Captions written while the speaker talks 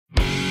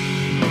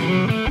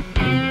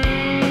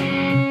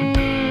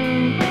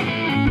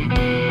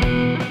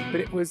But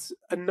it was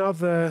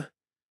another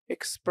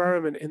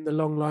experiment in the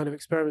long line of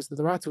experiments that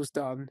the Rattle's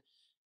done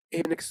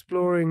in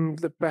exploring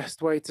the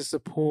best way to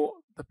support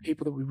the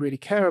people that we really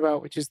care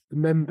about, which is the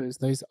members,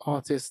 those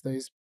artists,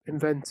 those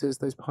inventors,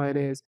 those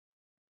pioneers.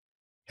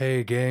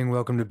 Hey gang,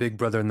 welcome to Big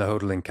Brother and the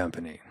Hodling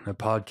Company, a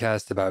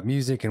podcast about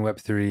music and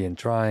Web3 and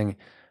trying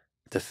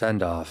to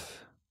fend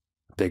off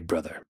Big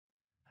Brother.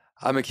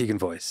 I'm a Keegan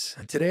Voice.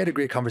 Today I had a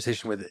great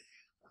conversation with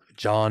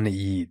Jon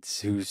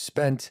Eades, who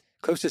spent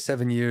close to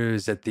 7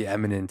 years at the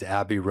eminent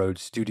Abbey Road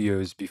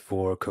Studios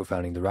before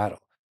co-founding the Rattle,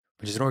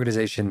 which is an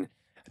organization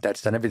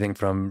that's done everything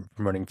from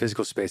running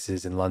physical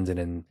spaces in London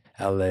and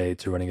LA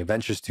to running a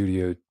venture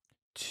studio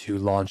to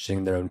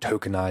launching their own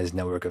tokenized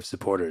network of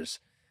supporters.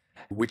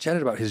 We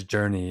chatted about his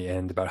journey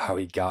and about how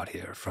he got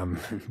here from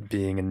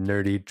being a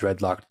nerdy,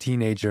 dreadlocked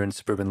teenager in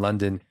suburban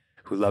London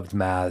who loved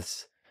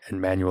maths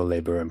and manual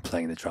labor and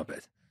playing the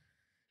trumpet.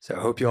 So I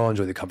hope you all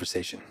enjoy the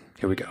conversation.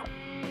 Here we go.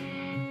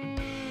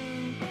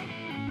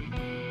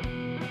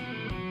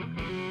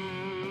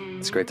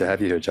 It's great to have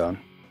you here, Jon.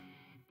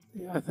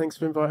 Yeah, thanks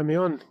for inviting me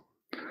on.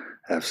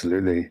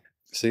 Absolutely.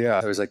 So yeah,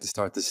 I always like to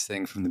start this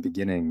thing from the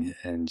beginning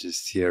and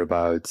just hear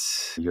about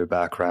your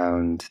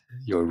background,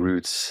 your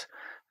roots,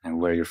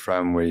 and where you're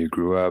from, where you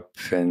grew up,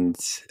 and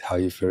how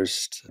you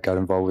first got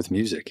involved with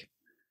music.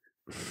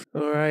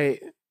 All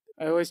right.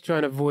 I always try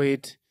and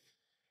avoid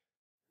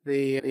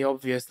the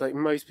obvious, like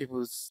most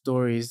people's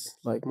stories,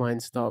 like mine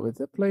start with,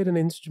 I played an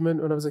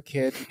instrument when I was a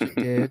kid, which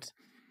I did.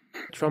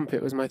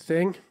 Trumpet was my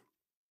thing.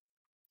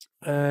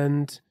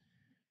 And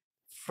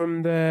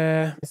from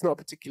there, it's not a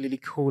particularly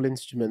cool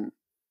instrument.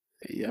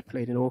 Yeah, I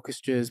played in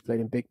orchestras, played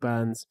in big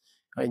bands.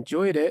 I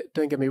enjoyed it,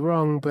 don't get me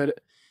wrong, but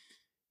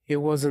it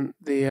wasn't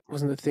the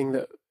thing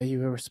that you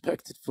were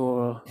respected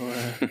for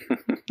or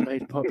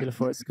made popular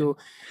for at school.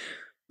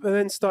 But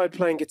then started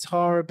playing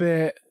guitar a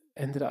bit,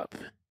 ended up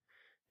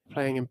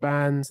playing in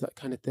bands, that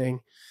kind of thing.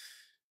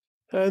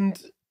 And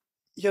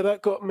yeah,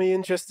 that got me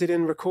interested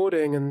in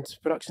recording and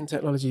production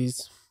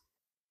technologies.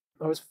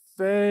 I was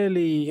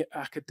fairly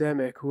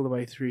academic all the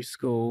way through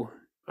school.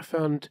 I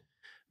found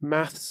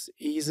maths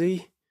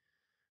easy,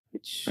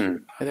 which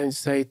I don't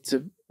say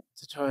to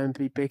try and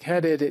be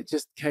big-headed. It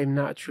just came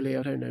naturally.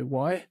 I don't know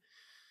why.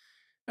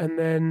 And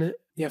then,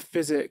 yeah,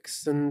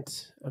 physics and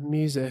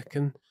music,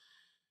 and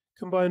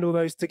combined all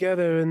those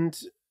together and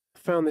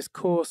found this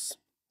course,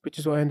 which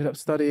is what I ended up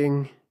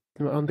studying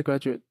in my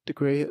undergraduate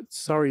degree at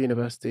Surrey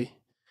University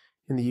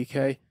in the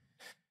UK,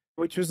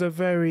 which was a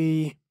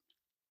very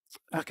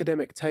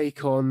academic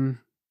take on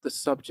the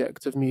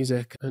subject of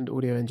music and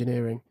audio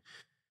engineering.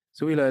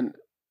 So we learned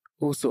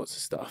all sorts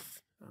of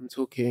stuff. I'm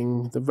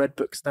talking the Red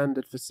Book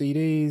standard for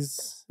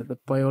CDs, the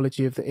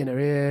biology of the inner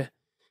ear,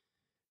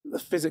 the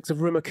physics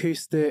of room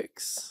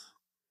acoustics.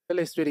 The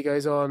list really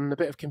goes on, a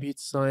bit of computer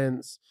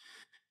science.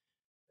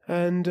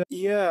 And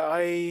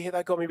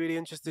that got me really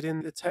interested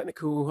in the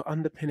technical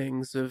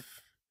underpinnings of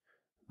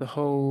the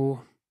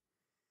whole,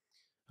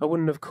 I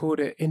wouldn't have called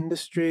it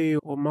industry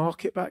or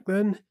market back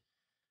then.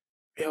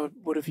 I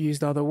would have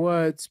used other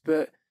words,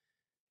 but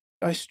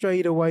I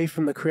strayed away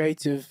from the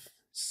creative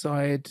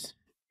side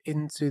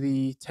into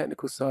the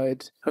technical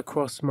side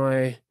across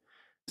my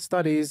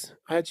studies.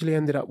 I actually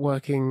ended up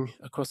working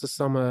across a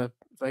summer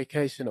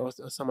vacation or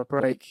a summer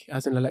break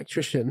as an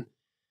electrician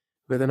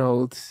with an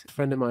old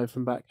friend of mine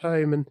from back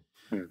home, and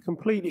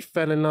completely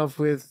fell in love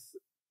with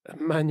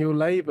manual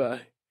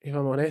labor, if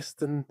I'm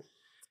honest. And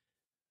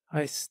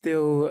I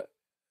still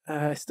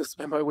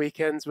spend my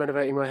weekends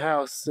renovating my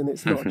house, and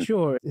it's not a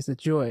chore, it's a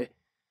joy.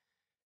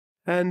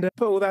 And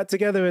put all that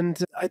together,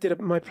 and I did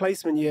my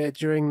placement year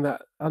during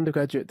that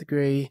undergraduate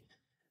degree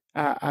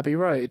at Abbey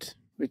Road,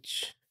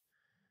 which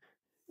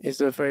is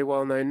a very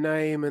well-known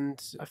name,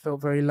 and I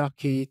felt very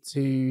lucky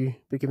to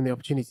be given the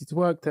opportunity to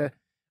work there.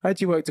 I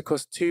actually worked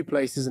across two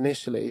places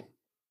initially.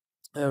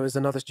 There was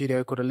another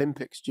studio called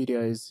Olympic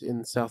Studios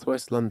in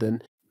southwest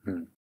London.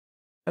 And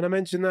I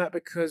mention that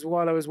because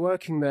while I was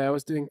working there, I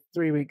was doing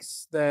 3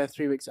 weeks there,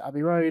 3 weeks at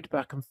Abbey Road,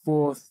 back and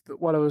forth.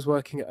 But while I was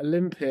working at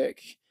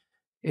Olympic,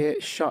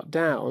 it shut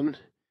down,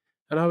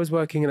 and I was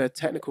working in a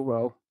technical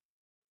role,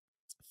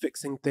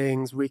 fixing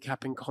things,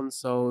 recapping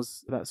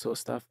consoles, that sort of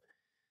stuff.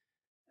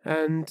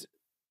 And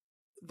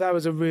that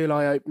was a real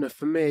eye-opener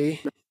for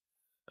me.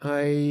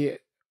 I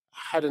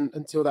hadn't,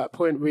 until that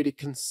point, really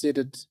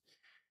considered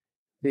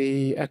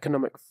the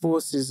economic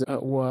forces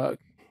at work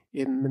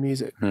in the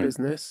music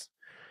business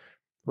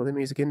or the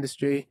music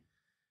industry,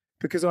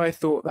 because I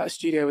thought that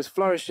studio was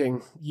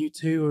flourishing.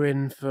 U2 were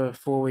in for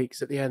 4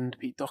 weeks at the end.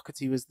 Pete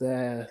Doherty was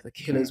there. The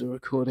Killers were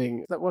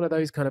recording. Like one of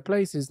those kind of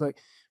places, like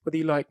whether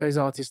you like those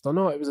artists or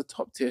not, it was a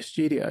top tier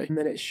studio. And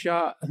then it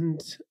shut,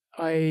 and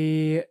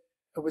I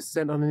was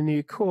sent on a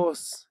new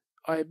course.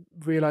 I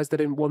realized I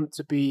didn't want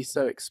to be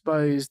so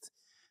exposed,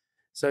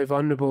 so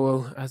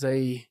vulnerable as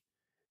a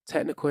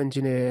technical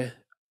engineer,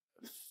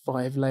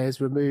 5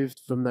 layers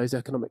removed from those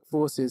economic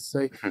forces.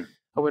 So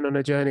I went on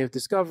a journey of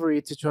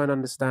discovery to try and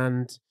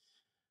understand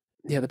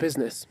the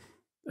business.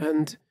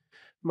 And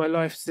my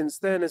life since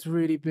then has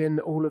really been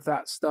all of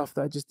that stuff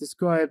that I just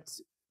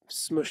described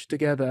smushed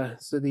together.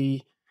 So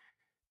the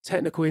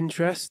technical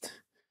interest,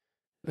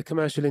 the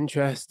commercial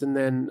interest, and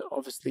then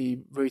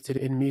obviously rooted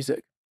in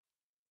music.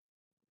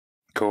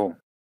 Cool.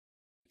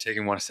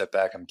 Taking one step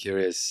back, I'm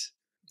curious,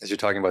 as you're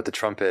talking about the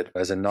trumpet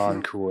as a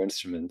non-cool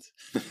instrument,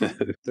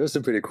 there's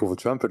some pretty cool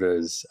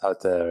trumpeters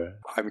out there.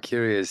 I'm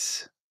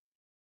curious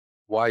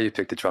why you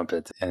picked the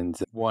trumpet, and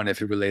one,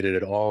 if it related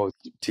at all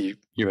to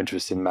your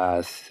interest in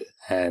math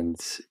and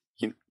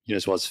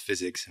as well as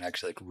physics, and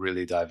actually like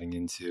really diving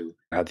into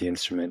how the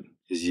instrument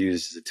is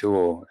used as a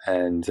tool,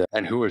 and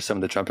who are some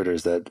of the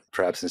trumpeters that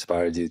perhaps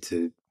inspired you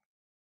to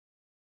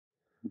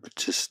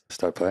just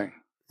start playing?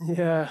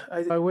 Yeah,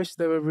 I wish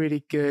there were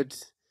really good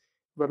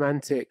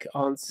romantic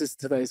answers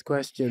to those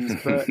questions,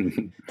 but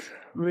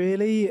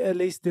really, at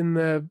least in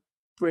the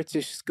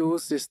British school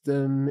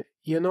system,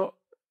 you're not,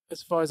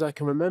 as far as I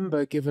can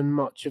remember, given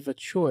much of a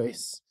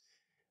choice.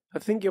 I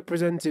think you're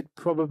presented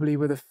probably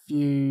with a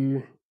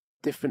few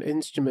different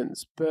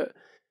instruments, but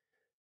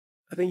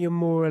I think you're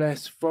more or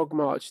less frog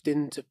marched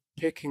into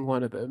picking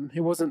one of them.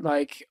 It wasn't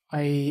like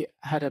I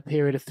had a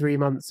period of 3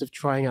 months of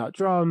trying out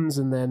drums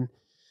and then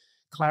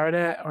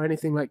clarinet or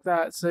anything like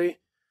that. So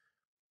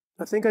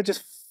I think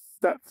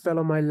that fell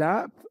on my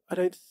lap. I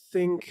don't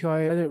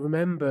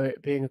remember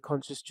it being a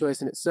conscious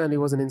choice, and it certainly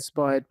wasn't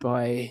inspired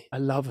by a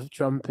love of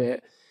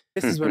trumpet.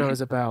 This is when I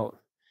was about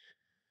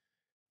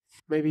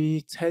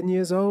maybe 10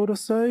 years old or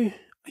so.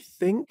 I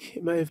think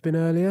it may have been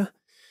earlier.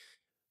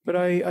 But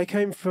I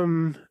come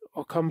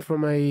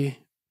from a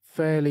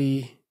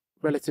fairly,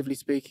 relatively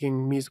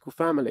speaking, musical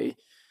family.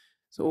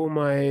 So all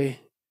my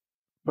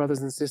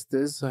brothers and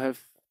sisters, I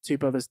have 2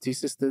 brothers, 2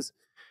 sisters,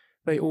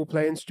 they all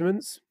play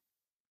instruments.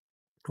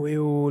 We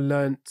all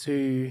learnt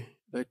to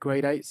the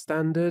grade 8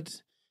 standard,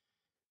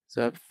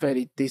 so a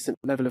fairly decent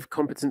level of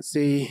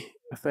competency,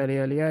 a fairly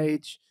early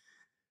age.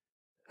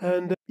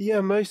 And yeah,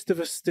 most of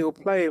us still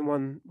play in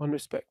one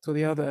respect or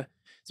the other.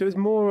 So it was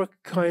more a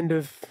kind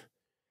of,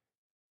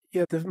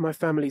 my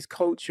family's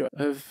culture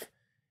of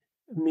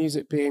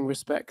music being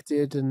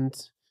respected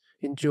and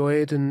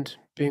enjoyed and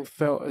being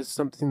felt as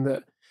something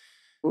that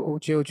all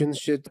children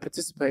should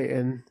participate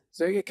in.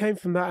 So it came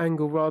from that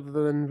angle rather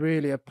than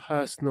really a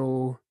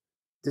personal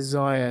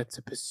desire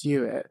to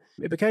pursue it.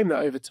 It became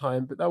that over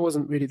time, but that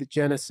wasn't really the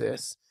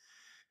genesis.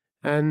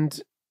 And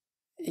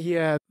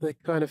yeah, the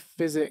kind of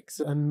physics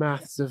and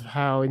maths of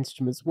how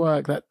instruments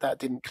work, that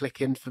didn't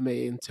click in for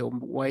me until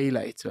way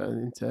later,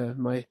 into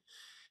my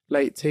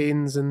late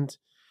teens and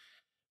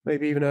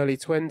maybe even early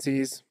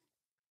 20s.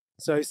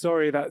 So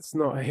sorry, that's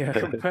not a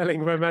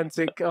compelling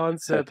romantic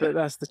answer, but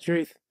that's the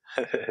truth.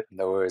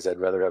 No worries, I'd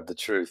rather have the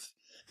truth.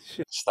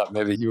 Just thought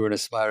maybe you were an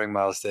aspiring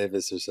Miles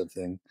Davis or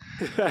something.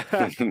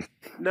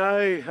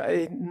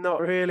 No, not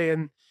really.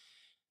 And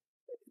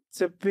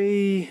to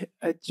be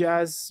a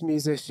jazz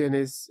musician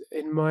is,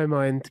 in my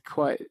mind,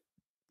 quite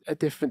a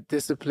different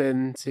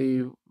discipline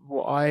to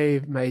what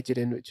I majored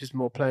in, which is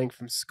more playing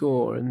from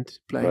score and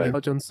playing in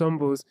large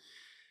ensembles.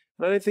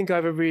 And I don't think I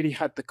ever really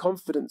had the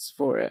confidence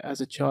for it as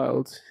a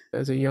child,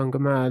 as a younger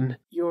man.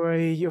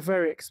 You're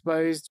very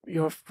exposed.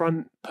 You're a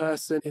front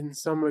person in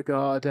some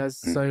regard as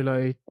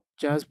solo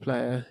jazz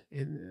player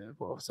in,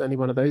 well, certainly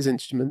one of those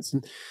instruments.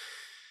 And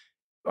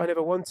I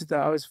never wanted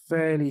that. I was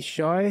fairly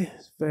shy,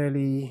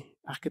 fairly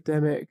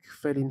academic,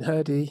 fairly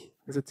nerdy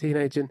as a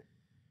teenager.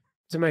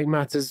 To make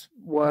matters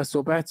worse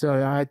or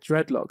better, I had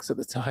dreadlocks at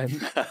the time.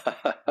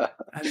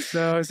 And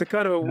so I was a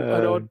kind of an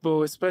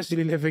oddball,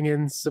 especially living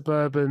in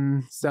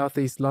suburban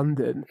southeast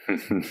London.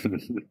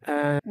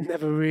 And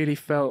never really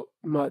felt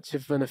much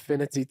of an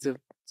affinity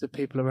to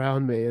people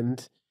around me.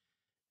 And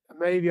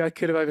maybe I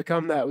could have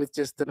overcome that with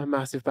just a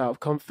massive bout of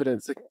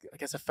confidence. I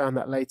guess I found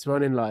that later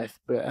on in life.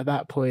 But at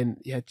that point,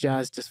 yeah,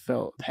 jazz just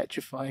felt a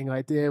petrifying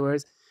idea.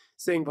 Whereas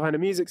sitting behind a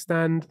music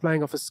stand,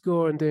 playing off a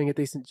score and doing a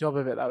decent job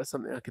of it, that was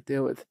something I could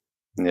deal with.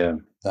 Yeah,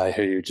 I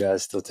hear you.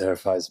 Jazz still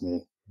terrifies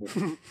me.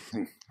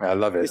 I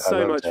love it. There's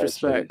so much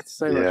respect,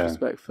 much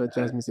respect for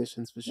jazz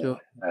musicians, for sure.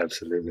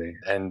 Absolutely.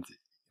 And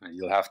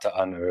you'll have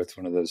to unearth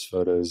one of those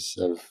photos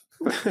of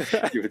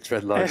you with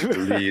dreadlocks to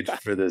lead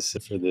for this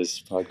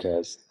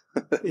podcast.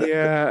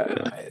 Yeah,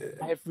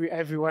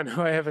 everyone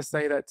who I ever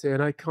say that to,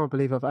 and I can't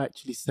believe I've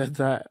actually said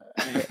that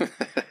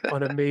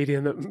on a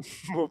medium that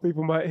more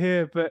people might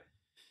hear. But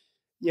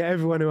yeah,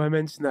 everyone who I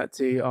mention that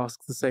to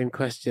asks the same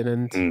question,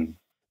 and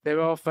there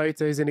are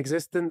photos in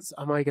existence.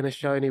 Am I going to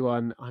show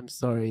anyone? I'm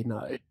sorry,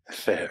 no.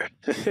 Fair.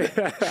 I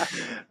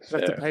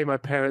have to pay my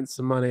parents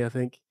some money, I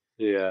think.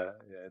 Yeah.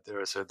 There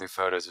are certainly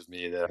photos of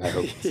me that I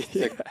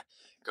hope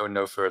go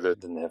no further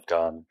than they have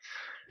gone.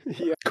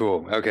 Yeah.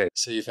 Cool. Okay.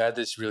 So you've had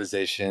this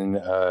realization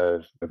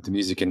of the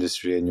music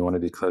industry, and you want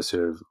to be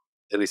closer,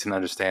 at least in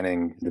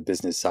understanding the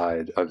business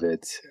side of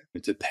it,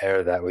 to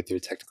pair that with your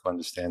technical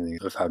understanding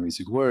of how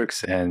music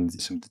works and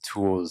some of the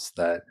tools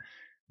that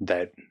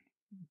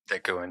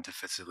go into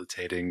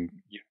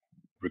facilitating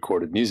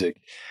recorded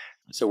music.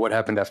 So what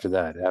happened after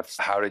that?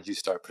 How did you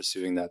start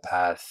pursuing that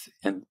path?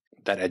 And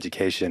that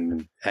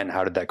education, and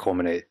how did that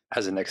culminate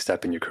as a next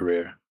step in your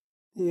career?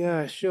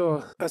 Yeah,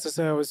 sure. As I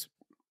say,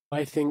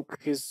 I think,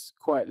 is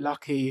quite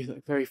lucky,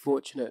 like very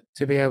fortunate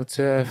to be able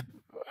to,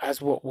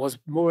 as what was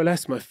more or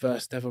less my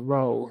first ever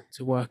role,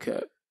 to work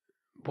at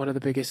one of the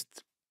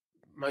biggest,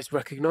 most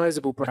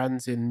recognizable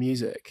brands in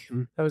music.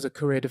 And that was a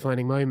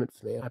career-defining moment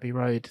for me, Abbey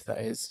Road, that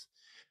is.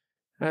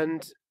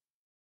 And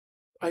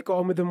I got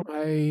on with them.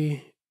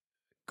 I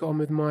got on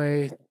with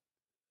my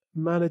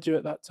manager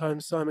at that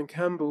time, Simon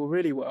Campbell,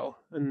 really well.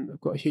 And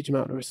I've got a huge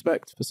amount of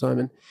respect for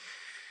Simon.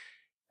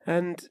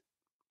 And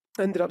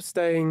ended up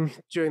staying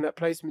during that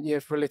placement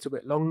year for a little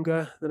bit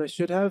longer than I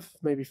should have,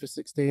 maybe for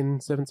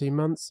 16, 17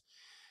 months.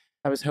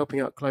 I was helping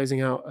out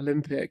closing out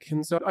Olympic.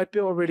 And so I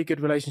built a really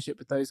good relationship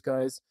with those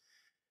guys.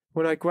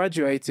 When I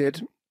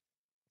graduated,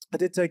 I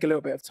did take a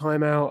little bit of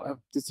time out. I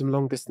did some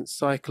long distance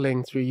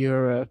cycling through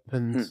Europe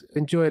and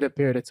enjoyed a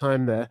period of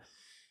time there.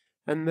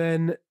 And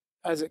then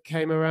as I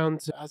came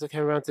around to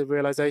the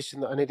realization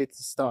that I needed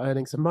to start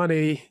earning some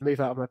money, move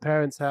out of my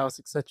parents' house,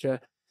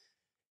 etc.,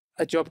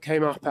 a job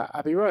came up at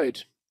Abbey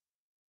Road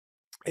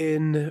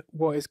in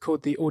what is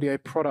called the audio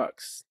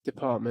products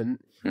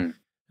department. And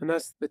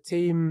that's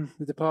the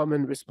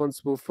department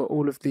responsible for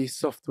all of the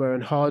software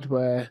and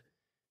hardware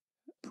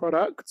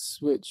products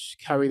which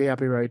carry the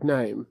Abbey Road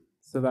name.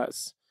 So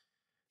that's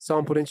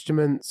sampled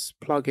instruments,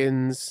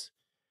 plugins,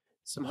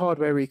 some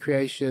hardware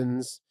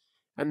recreations,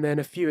 and then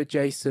a few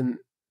adjacent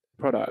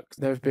products.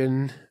 There have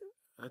been,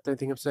 I don't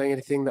think I'm saying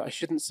anything that I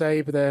shouldn't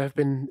say, but there have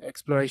been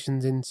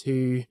explorations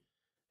into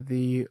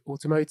the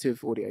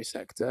automotive audio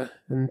sector.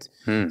 And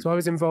so I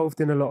was involved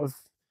in a lot of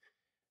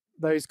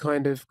those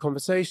kind of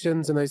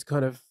conversations and those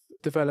kind of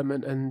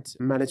development and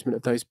management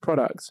of those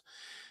products.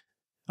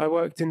 I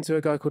worked into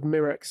a guy called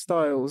Mirek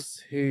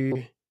Styles,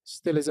 who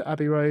still is at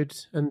Abbey Road.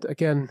 And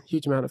again,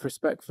 huge amount of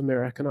respect for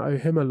Mirek, and I owe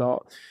him a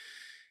lot.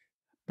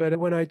 But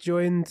when I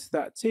joined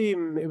that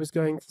team, it was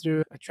going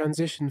through a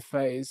transition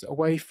phase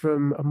away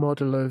from a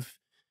model of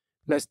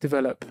let's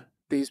develop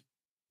these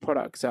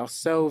products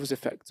ourselves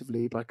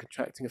effectively by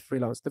contracting a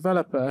freelance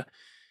developer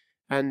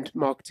and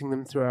marketing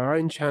them through our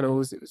own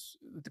channels.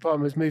 The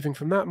department was moving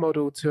from that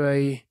model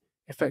to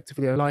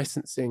effectively a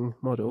licensing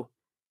model,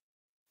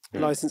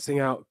 licensing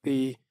out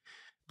the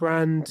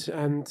brand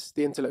and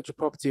the intellectual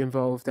property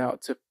involved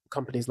out to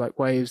companies like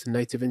Waves and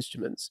Native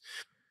Instruments.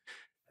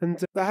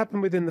 And that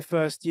happened within the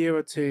first year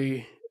or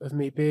two of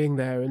me being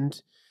there.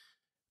 And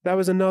that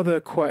was another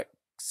quite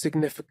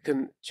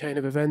significant chain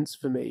of events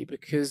for me,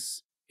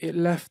 because it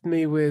left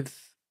me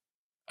with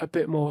a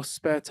bit more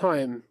spare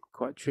time,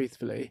 quite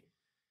truthfully.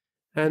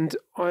 And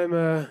I'm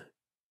a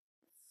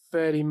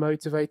fairly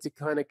motivated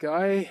kind of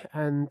guy,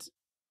 and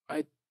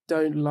I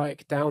don't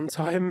like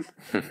downtime.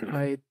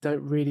 I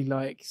don't really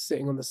like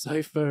sitting on the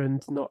sofa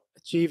and not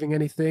achieving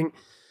anything.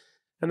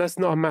 And that's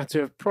not a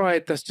matter of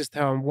pride, that's just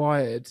how I'm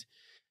wired.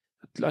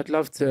 I'd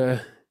love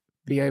to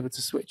be able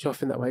to switch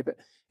off in that way. But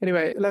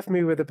anyway, it left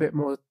me with a bit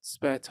more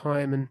spare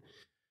time, and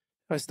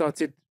I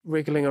started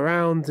wriggling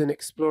around and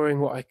exploring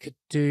what I could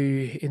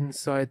do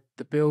inside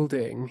the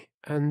building.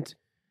 And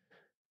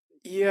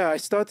yeah, I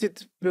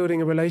started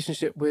building a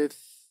relationship with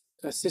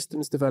a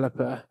systems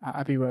developer at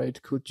Abbey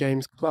Road called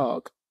James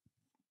Clark,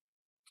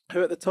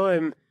 who at the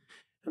time,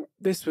 and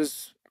this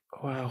was,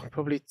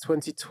 probably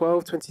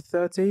 2012,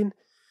 2013,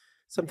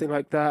 something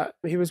like that.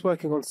 He was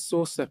working on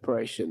source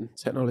separation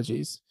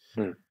technologies,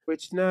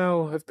 which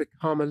now have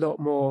become a lot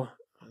more,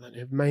 I don't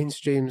know if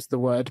mainstream's the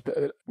word,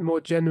 but more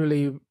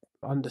generally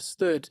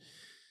understood.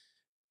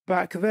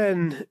 Back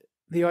then,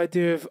 the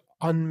idea of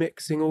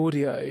unmixing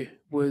audio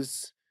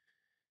was,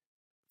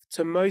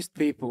 to most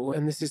people,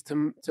 and this is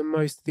to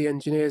most of the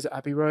engineers at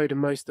Abbey Road and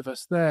most of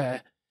us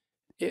there,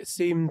 it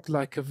seemed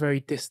like a very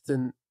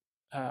distant,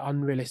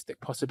 unrealistic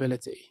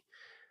possibility.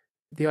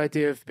 The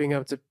idea of being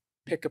able to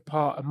pick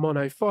apart a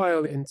mono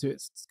file into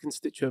its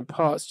constituent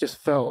parts just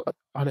felt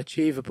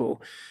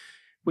unachievable.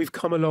 We've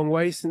come a long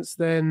way since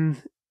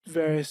then.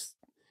 Various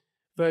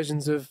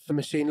versions of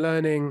machine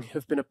learning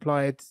have been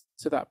applied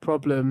to that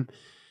problem.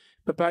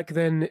 But back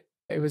then,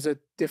 it was a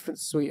different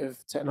suite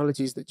of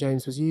technologies that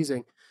James was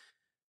using.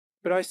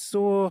 But I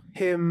saw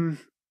him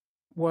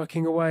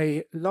working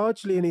away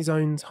largely in his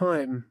own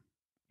time,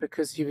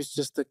 because he was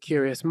just a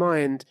curious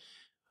mind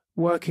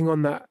working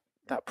on that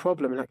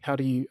problem, like how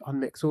do you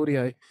unmix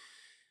audio?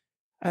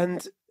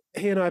 And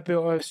he and I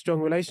built a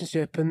strong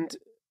relationship, and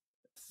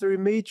through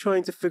me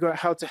trying to figure out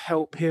how to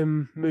help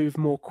him move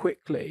more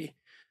quickly,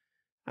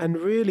 and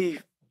really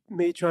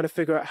me trying to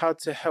figure out how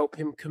to help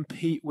him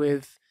compete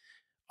with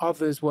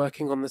others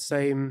working on the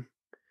same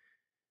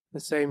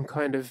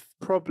kind of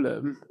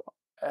problem.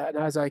 And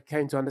as I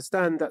came to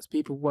understand, that's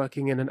people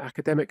working in an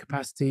academic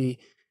capacity,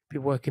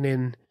 people working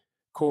in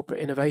corporate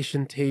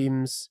innovation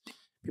teams,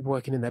 people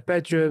working in their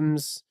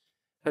bedrooms,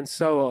 and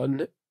so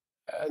on.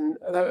 And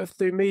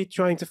through me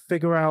trying to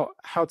figure out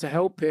how to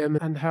help him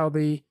and how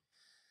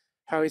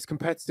his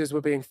competitors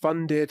were being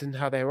funded and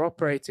how they were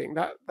operating,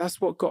 that's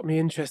what got me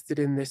interested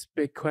in this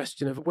big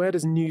question of where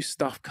does new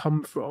stuff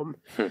come from?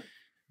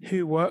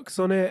 Who works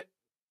on it?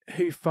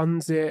 who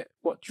funds it,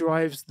 what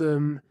drives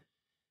them,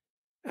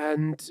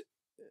 and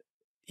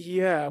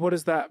yeah, what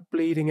does that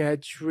bleeding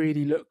edge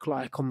really look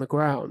like on the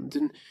ground?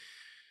 And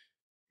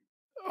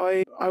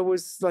I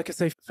was, like I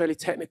say, fairly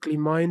technically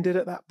minded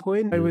at that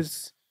point. I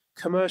was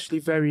commercially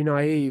very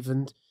naive,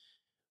 and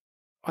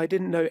I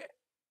didn't know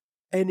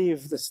any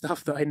of the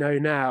stuff that I know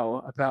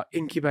now about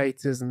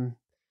incubators and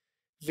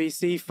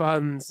VC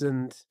funds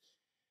and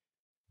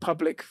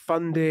public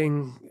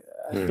funding,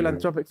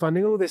 philanthropic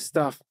funding, all this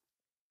stuff.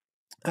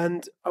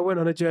 And I went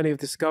on a journey of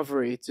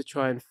discovery to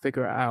try and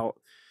figure it out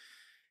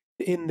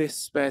in this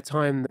spare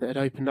time that had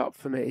opened up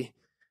for me.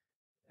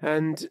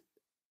 And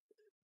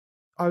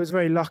I was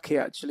very lucky,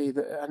 actually,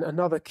 that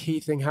another key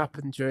thing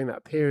happened during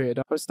that period.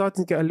 I was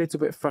starting to get a little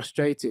bit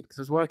frustrated because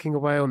I was working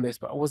away on this,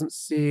 but I wasn't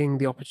seeing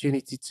the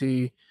opportunity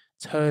to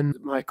turn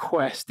my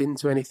quest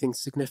into anything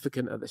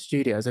significant at the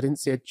studios. I didn't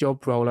see a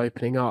job role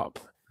opening up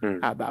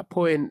at that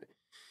point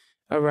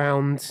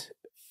around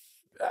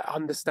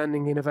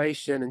understanding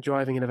innovation and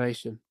driving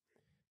innovation.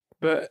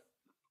 But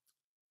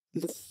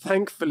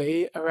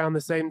thankfully, around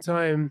the same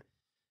time,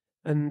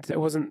 and it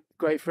wasn't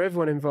great for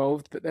everyone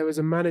involved, but there was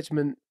a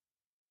management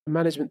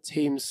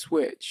team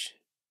switch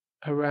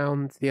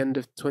around the end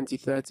of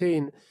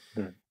 2013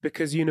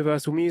 because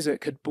Universal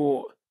Music had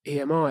bought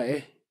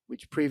EMI,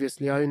 which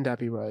previously owned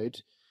Abbey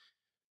Road.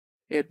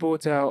 It had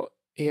bought out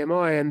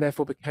EMI and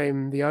therefore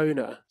became the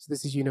owner. So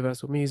this is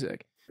Universal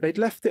Music. They'd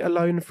left it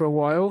alone for a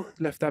while,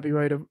 left Abbey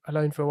Road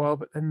alone for a while,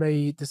 but then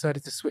they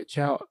decided to switch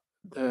out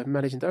the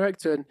managing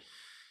director, and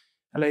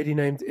a lady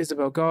named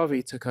Isabel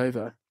Garvey took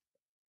over.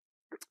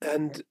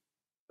 And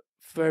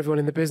for everyone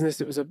in the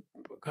business, it was a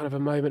kind of a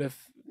moment of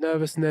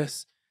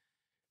nervousness.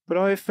 But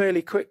I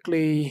fairly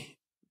quickly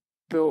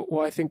built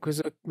what I think was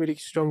a really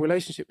strong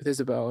relationship with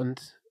Isabel,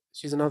 and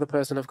she's another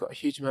person I've got a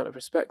huge amount of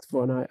respect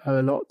for and I owe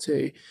a lot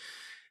to.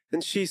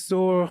 And she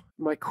saw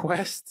my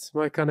quest,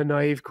 my kind of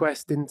naive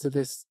quest into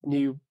this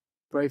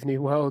brave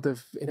new world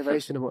of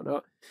innovation and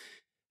whatnot,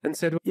 and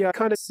said, yeah, I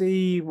kind of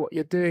see what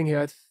you're doing here.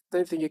 I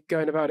don't think you're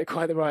going about it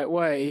quite the right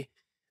way,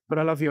 but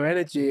I love your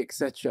energy,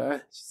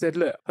 etc. She said,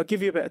 look, I'll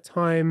give you a bit of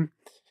time.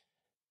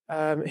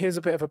 Here's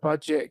a bit of a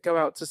budget. Go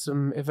out to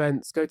some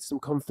events, go to some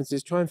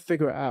conferences, try and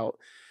figure it out.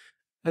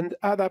 And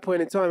at that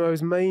point in time, I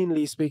was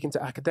mainly speaking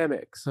to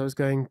academics. I was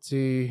going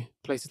to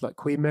places like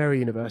Queen Mary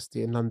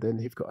University in London,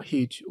 who've got a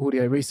huge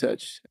audio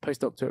research,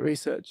 postdoctorate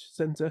research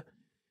centre.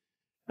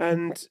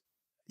 And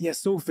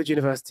Salford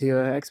University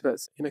are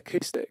experts in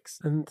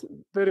acoustics, and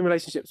building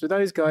relationships with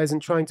those guys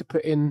and trying to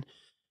put in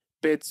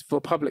bids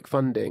for public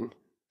funding.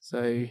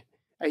 So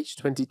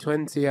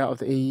H2020 out of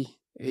the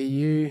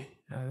EU,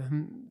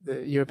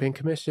 the European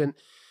Commission,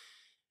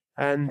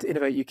 and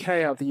Innovate UK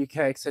out of the UK,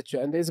 etc.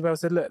 And Isabel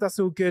said, look, that's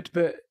all good,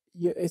 but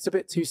it's a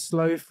bit too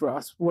slow for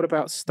us. What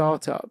about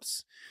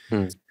startups?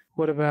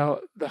 What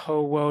about the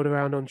whole world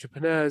around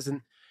entrepreneurs?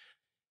 And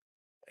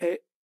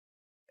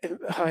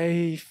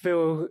I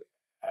feel,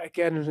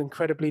 again,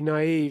 incredibly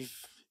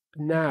naive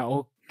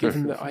now,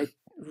 given that I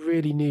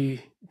really knew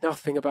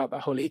nothing about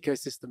that whole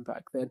ecosystem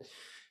back then.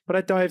 But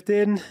I dived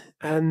in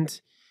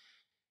and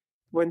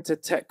went to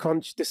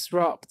TechCrunch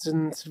Disrupt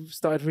and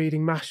started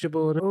reading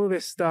Mashable and all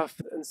this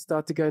stuff, and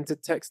started going to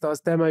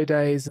Techstars demo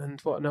days and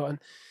whatnot. And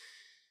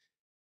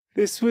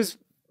this was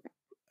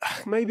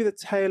maybe the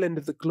tail end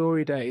of the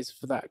glory days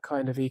for that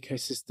kind of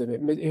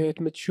ecosystem. It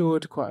had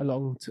matured quite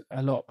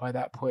a lot by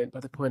that point. By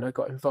the point I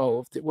got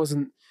involved, it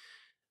wasn't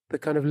the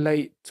kind of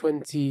late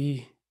 2000s,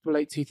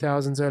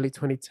 early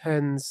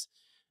 2010s,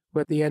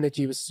 where the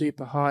energy was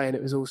super high and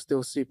it was all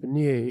still super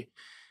new.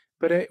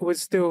 But it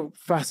was still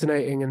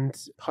fascinating and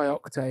high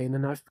octane,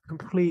 and I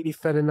completely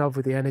fell in love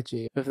with the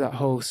energy of that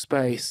whole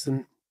space.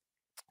 And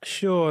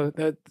sure,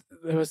 there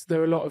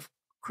are a lot of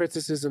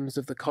criticisms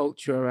of the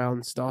culture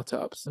around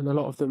startups, and a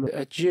lot of them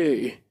are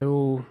due. They're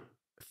all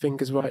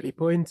fingers rightly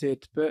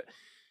pointed. But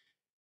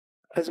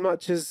as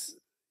much as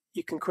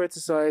you can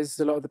criticize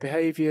a lot of the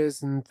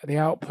behaviors and the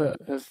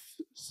output of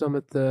some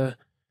of the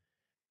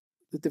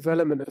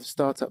development of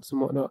startups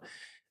and whatnot,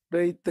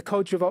 the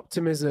culture of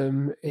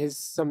optimism is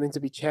something to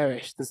be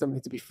cherished and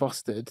something to be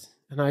fostered.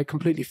 And I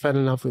completely fell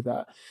in love with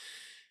that.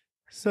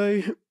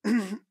 So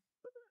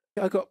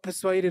I got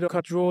persuaded, or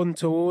got drawn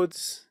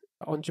towards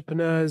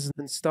entrepreneurs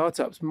and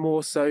startups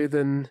more so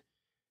than,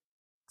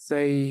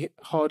 say,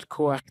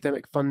 hardcore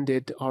academic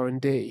funded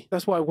R&D.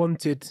 That's what I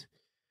wanted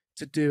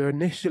to do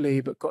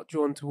initially, but got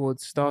drawn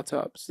towards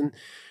startups. And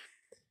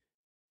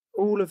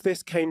all of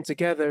this came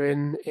together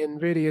in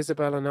really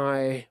Isabel and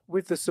I,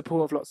 with the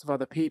support of lots of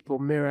other people,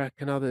 Mirek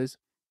and others,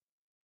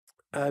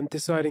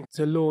 deciding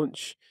to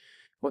launch,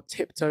 or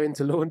tiptoe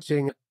into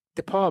launching, a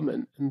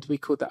department, and we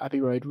called that Abbey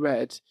Road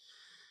Red.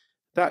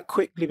 That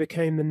quickly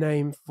became the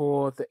name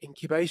for the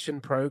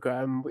incubation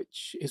program,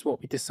 which is what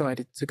we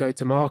decided to go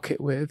to market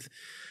with.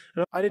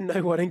 And I didn't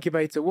know what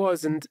incubator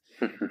was, and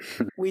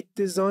we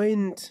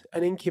designed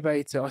an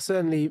incubator. I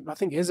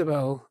think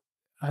Isabel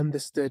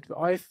understood, but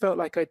I felt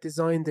like I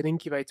designed an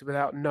incubator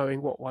without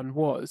knowing what one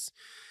was.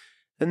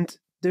 And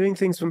doing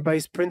things from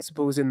base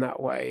principles in that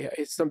way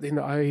is something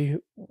that I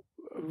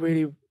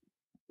really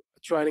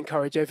try and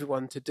encourage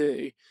everyone to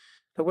do.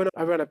 But when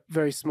I ran a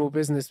very small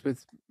business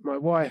with my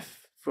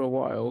wife for a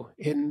while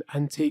in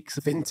antiques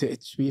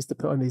vintage, we used to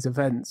put on these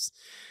events,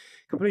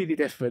 completely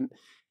different.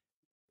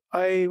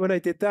 When I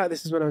did that,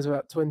 this is when I was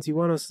about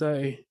 21 or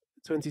so,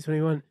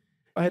 2021.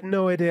 I had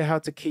no idea how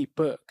to keep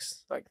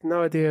books, like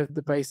no idea of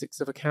the basics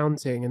of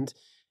accounting, and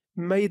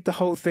made the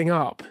whole thing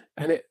up.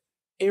 And it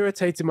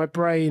irritated my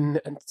brain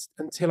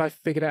until I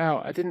figured it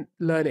out. I didn't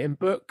learn it in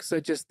books. I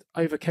just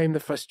overcame the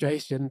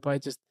frustration by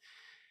just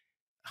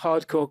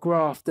hardcore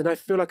graft. And I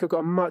feel like I've got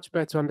a much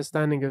better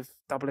understanding of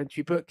double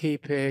entry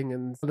bookkeeping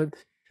and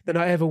than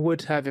I ever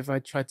would have if I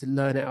tried to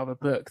learn it out of a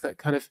book. That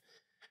kind of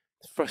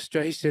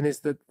frustration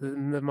is the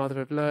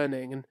mother of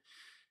learning. And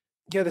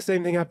yeah, the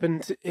same thing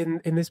happened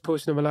in this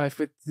portion of my life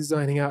with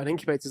designing out an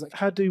incubator. Like,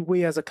 how do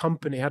we as a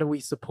company, how do we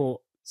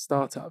support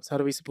startups? How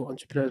do we support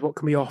entrepreneurs? What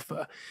can we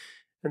offer?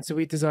 And so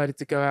we decided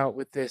to go out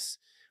with this.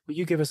 Well,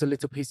 you give us a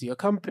little piece of your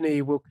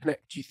company, we'll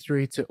connect you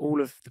through to all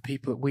of the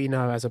people that we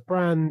know as a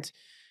brand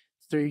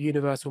through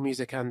Universal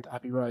Music and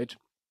Abbey Road.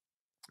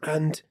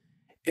 And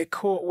it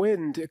caught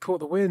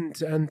the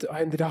wind, and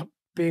I ended up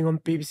being on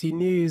BBC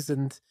News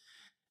and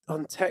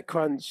on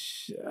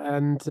TechCrunch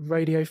and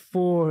Radio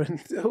 4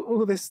 and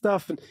all this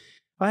stuff. And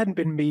I hadn't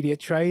been media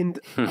trained.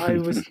 I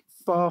was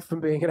far from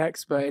being an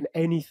expert in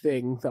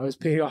anything that I was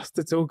being asked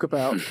to talk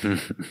about,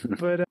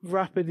 but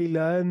rapidly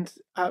learned,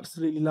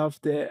 absolutely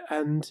loved it.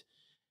 And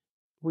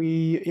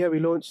we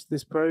launched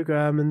this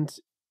program and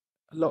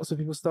lots of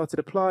people started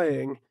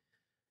applying,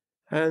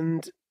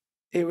 and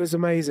it was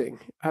amazing.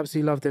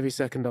 Absolutely loved every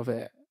second of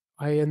it.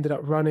 I ended up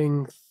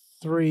running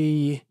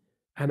 3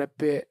 and a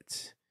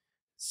bit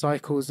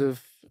cycles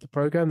of the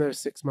program. They were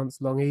 6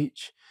 months long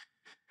each,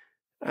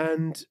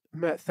 and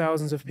met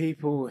thousands of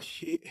people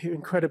who were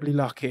incredibly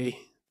lucky.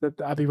 The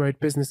Abbey Road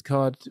business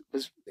card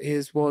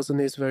was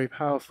and is very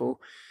powerful.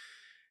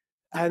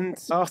 And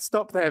I'll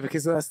stop there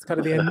because that's kind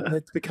of the end.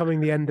 It's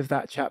becoming the end of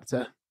that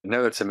chapter.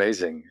 No, it's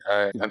amazing.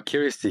 I'm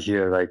curious to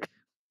hear like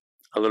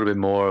a little bit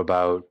more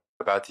about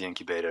the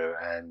incubator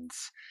and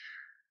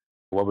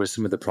what were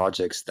some of the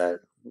projects that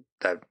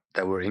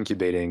were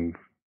incubating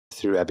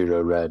through Abbey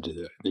Road Red,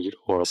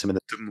 or some of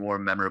the more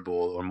memorable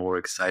or more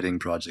exciting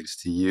projects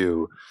to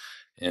you.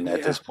 And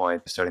at this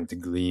point, starting to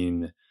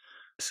glean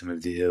some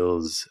of the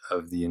ills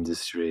of the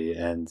industry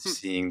and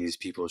seeing these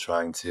people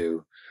trying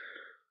to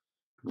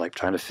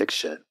fix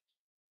shit.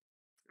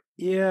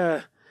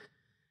 Yeah,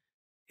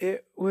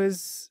 it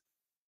was,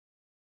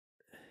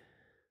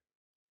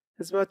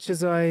 as much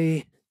as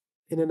I,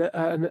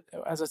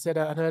 as I said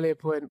at an earlier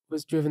point,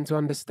 was driven to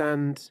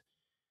understand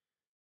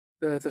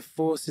the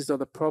forces or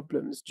the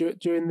problems.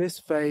 During this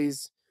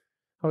phase,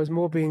 I was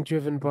more being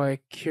driven by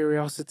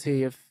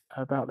curiosity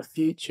about the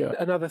future.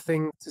 Another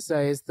thing to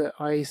say is that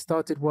I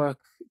started work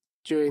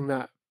during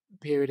that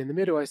period in the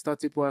middle. I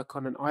started work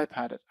on an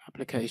iPad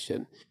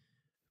application,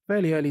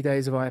 fairly early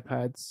days of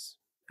iPads,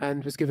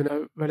 and was given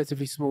a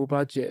relatively small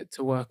budget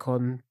to work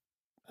on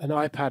an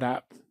iPad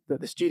app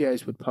that the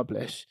studios would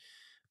publish,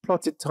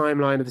 plotted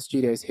timeline of the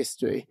studio's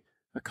history,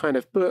 a kind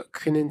of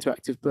book, an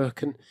interactive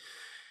book. And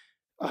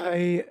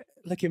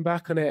looking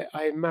back on it,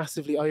 I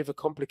massively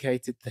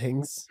overcomplicated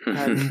things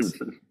and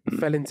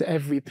fell into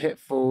every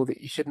pitfall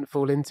that you shouldn't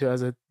fall into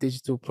as a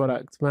digital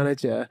product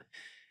manager.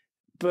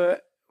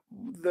 But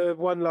the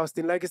one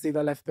lasting legacy that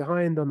I left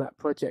behind on that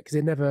project, because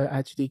it never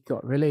actually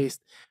got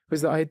released,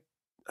 was that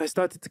I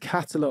started to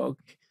catalogue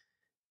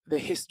the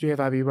history of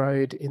Abbey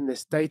Road in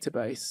this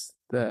database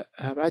that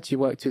I actually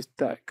worked with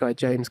that guy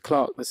James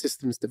Clark, the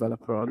systems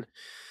developer, on,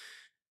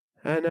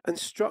 and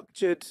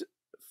structured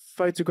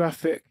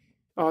photographic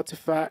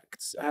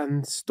artifacts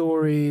and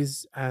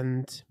stories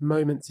and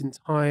moments in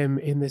time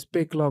in this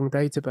big long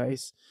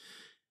database.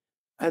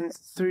 And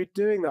through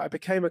doing that, I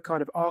became a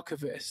kind of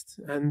archivist,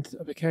 and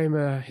I became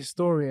a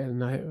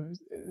historian. I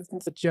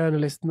was a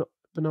journalist,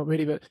 not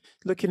really, but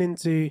looking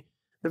into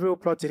the real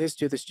plotted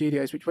history of the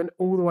studios, which went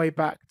all the way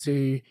back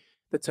to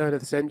the turn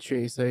of the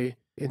century, so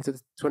into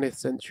the 20th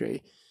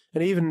century,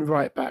 and even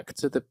right back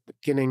to the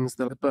beginnings,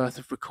 the birth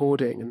of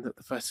recording and the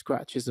first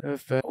scratches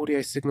of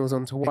audio signals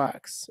onto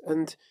wax.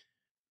 And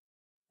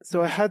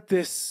so I had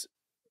this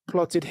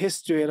plotted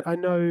history, and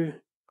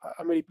I'm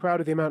really proud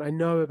of the amount I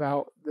know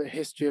about the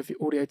history of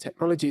audio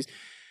technologies.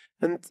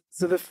 And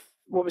so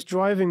what was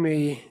driving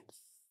me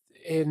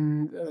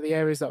in the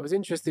areas that I was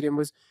interested in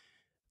was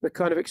the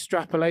kind of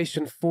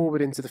extrapolation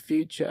forward into the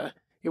future.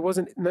 It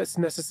wasn't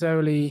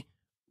necessarily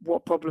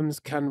what problems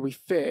can we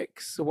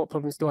fix, or what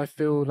problems do I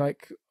feel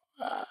like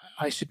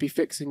I should be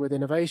fixing with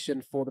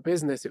innovation for the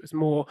business. It was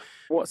more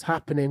what's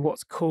happening,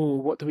 what's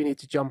cool, what do we need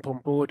to jump on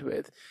board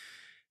with.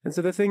 And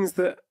so the things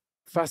that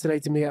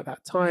fascinated me at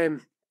that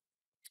time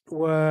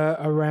were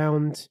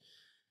around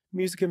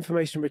music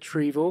information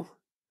retrieval.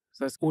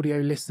 So that's audio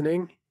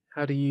listening.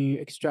 How do you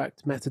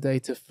extract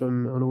metadata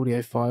from an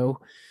audio file?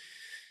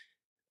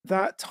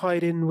 That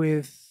tied in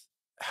with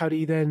how do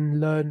you then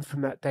learn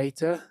from that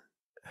data?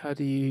 How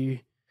do you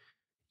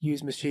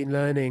use machine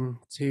learning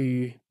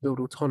to build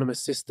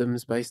autonomous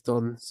systems based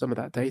on some of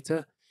that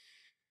data?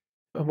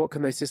 and what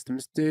can those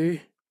systems do.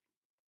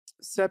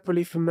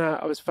 Separately from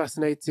that, I was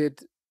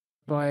fascinated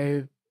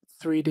by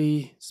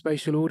 3D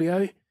spatial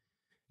audio,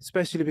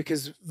 especially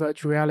because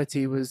virtual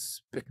reality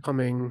was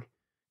becoming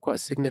quite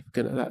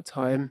significant at that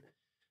time.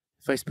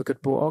 Facebook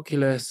had bought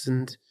Oculus,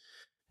 and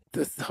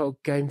the whole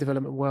game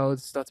development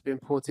world started to be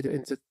imported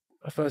into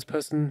a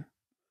first-person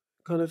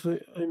kind of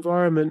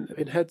environment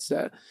in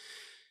headset.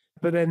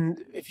 But then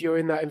if you're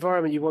in that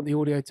environment, you want the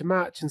audio to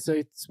match, and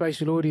so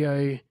spatial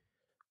audio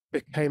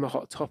became a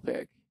hot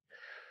topic.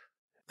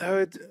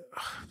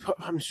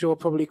 I'm sure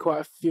probably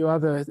quite a few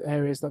other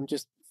areas that I'm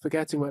just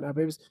forgetting right now,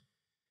 but it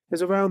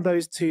was around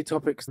those two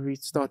topics we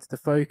started to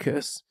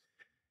focus.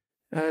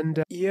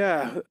 And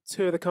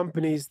two of the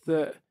companies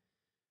that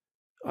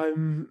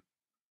I'm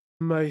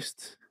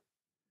most,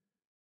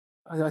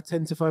 I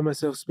tend to find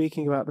myself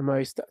speaking about the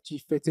most, actually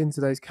fit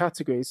into those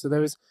categories. So there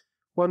was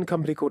one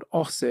company called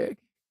Ossic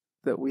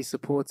that we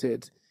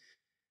supported,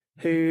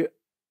 who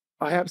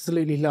I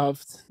absolutely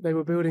loved. They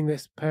were building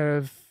this pair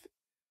of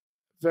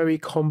very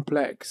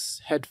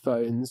complex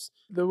headphones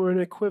that were an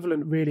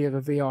equivalent really of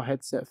a VR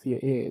headset for your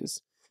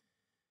ears.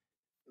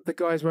 The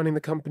guys running the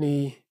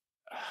company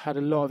had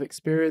a lot of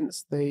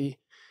experience. They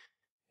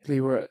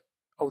were at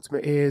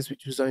Ultimate Ears,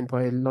 which was owned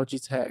by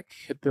Logitech,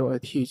 had built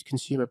a huge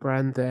consumer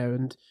brand there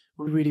and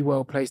were really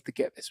well placed to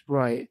get this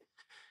right.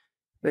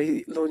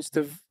 They launched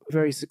a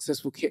very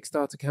successful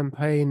Kickstarter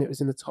campaign. It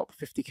was in the top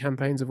 50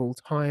 campaigns of all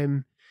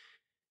time.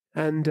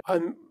 And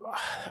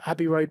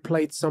Abbey Road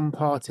played some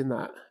part in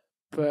that,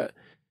 but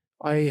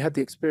I had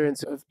the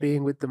experience of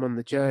being with them on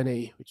the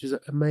journey, which was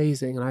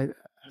amazing, and I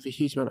have a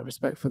huge amount of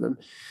respect for them.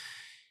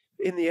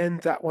 In the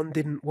end, that one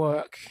didn't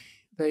work.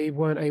 They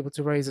weren't able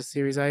to raise a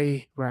Series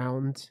A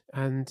round,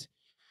 and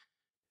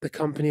the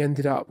company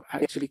ended up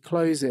actually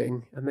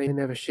closing, and they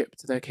never shipped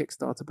to their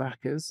Kickstarter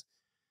backers.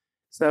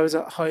 So that was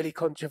a highly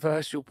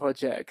controversial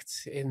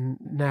project, in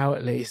now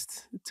at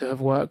least, to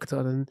have worked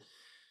on. And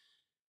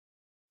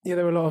yeah,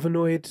 there were a lot of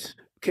annoyed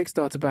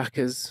Kickstarter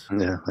backers.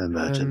 Yeah, I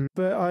imagine.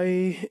 But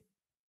I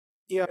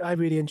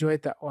really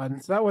enjoyed that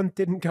one. So that one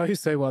didn't go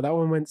so well. That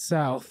one went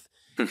south.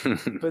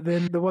 But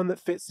then the one that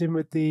fits in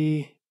with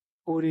the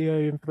audio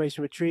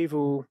information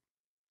retrieval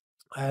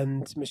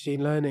and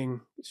machine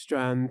learning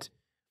strand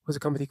was a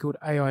company called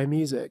AI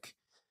Music,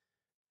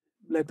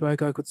 led by a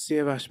guy called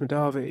Siavash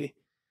Madhavi.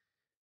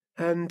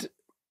 And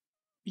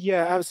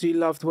yeah, absolutely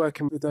loved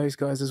working with those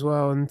guys as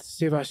well. And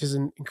Siavash is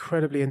an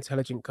incredibly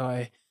intelligent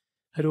guy,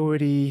 had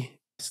already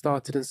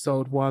started and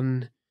sold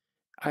one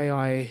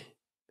AI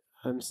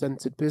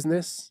centered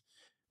business,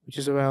 which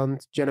is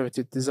around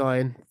generative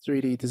design,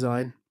 3D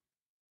design,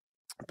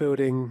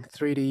 building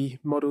 3D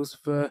models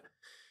for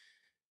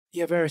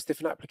various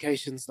different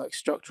applications like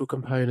structural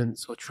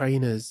components or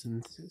trainers,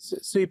 and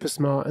super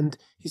smart. And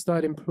he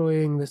started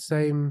employing his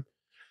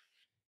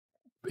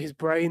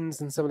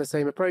brains and some of the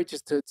same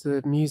approaches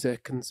to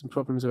music and some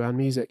problems around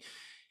music.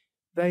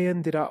 They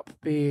ended up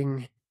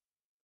being,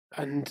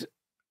 and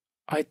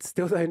I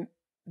still don't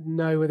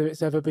know whether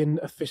it's ever been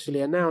officially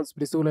announced,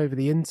 but it's all over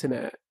the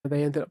internet.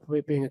 They ended up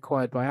being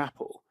acquired by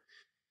Apple.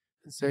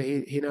 And so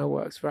he now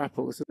works for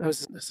Apple. So that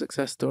was a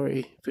success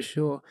story for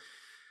sure.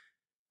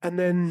 And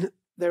then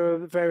there are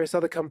various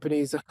other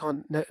companies. I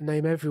can't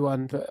name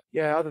everyone, but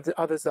yeah,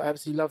 others that I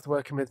absolutely loved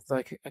working with,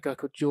 like a guy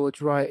called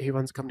George Wright, who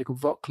runs a company called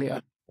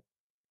Voclia.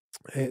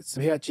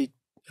 He actually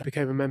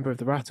became a member of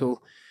the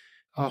Rattle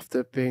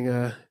after being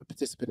a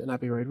participant in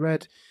Abbey Road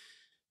Red.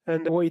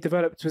 And what he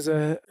developed was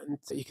and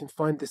you can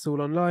find this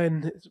all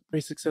online, it's a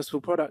very successful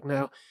product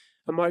now,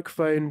 a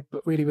microphone,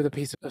 but really with a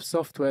piece of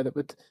software that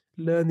would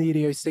learn the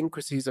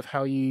idiosyncrasies of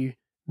how you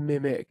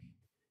mimic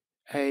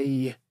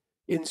a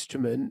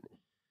instrument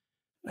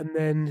and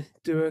then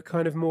do a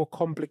kind of more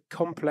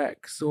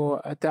complex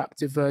or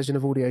adaptive version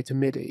of audio to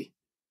MIDI.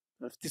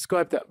 I've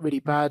described that really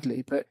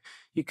badly, but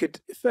you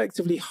could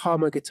effectively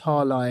hum a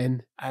guitar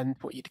line, and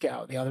what you'd get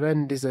out the other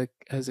end is a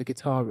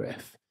guitar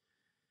riff.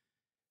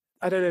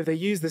 I don't know if they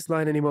use this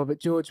line anymore,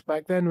 but George,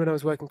 back then when I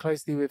was working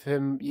closely with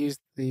him, used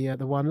the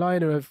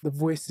one-liner of "the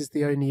voice is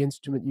the only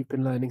instrument you've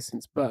been learning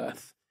since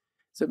birth."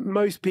 So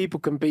most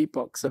people can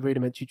beatbox a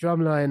rudimentary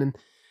drum line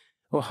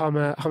or hum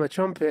a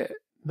trumpet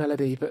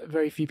melody, but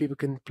very few people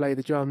can play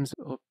the drums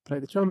or play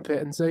the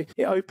trumpet. And so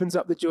it opens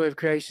up the joy of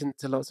creation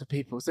to lots of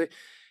people. So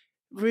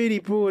really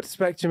broad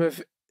spectrum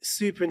of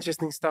super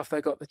interesting stuff that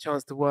I got the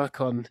chance to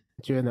work on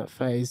during that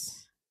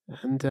phase.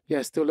 And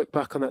still look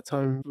back on that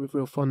time with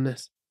real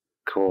fondness.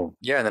 Cool.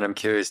 Yeah, and then I'm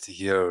curious to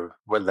hear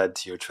what led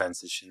to your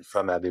transition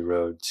from Abbey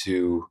Road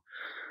to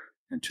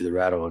the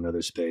Rattle,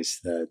 another space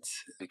that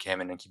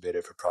became an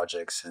incubator for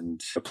projects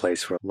and a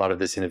place where a lot of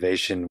this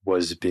innovation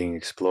was being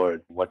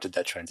explored. What did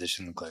that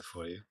transition look like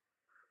for you?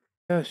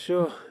 Yeah,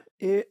 sure.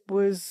 I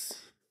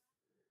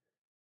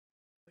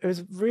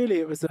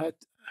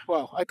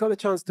got the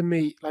chance to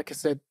meet, like I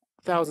said,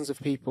 thousands of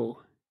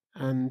people,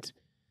 and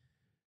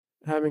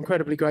I'm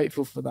incredibly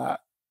grateful for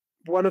that.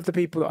 One of the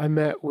people that I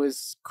met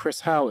was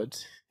Chris Howard,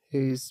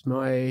 who's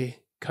my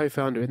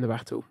co-founder in the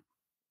Rattle.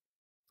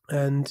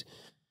 And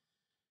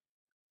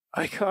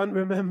I can't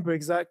remember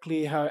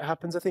exactly how it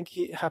happens. I think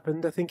he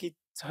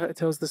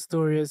tells the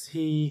story as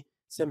he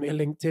sent me a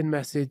LinkedIn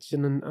message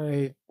and then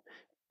I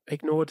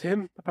ignored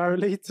him,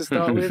 apparently, to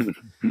start with.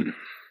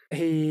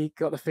 He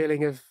got the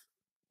feeling of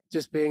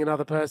just being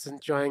another person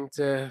trying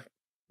to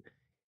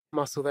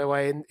muscle their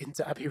way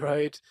into Abbey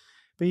Road.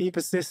 But he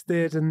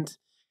persisted and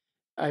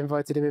I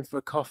invited him in for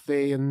a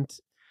coffee and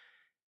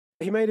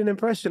he made an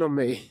impression on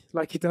me,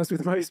 like he does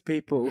with most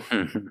people.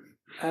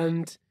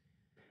 And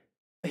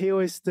he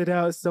always stood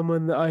out as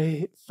someone that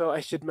I felt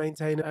I should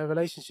maintain a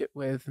relationship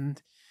with.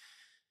 And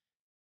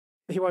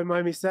he won't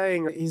mind me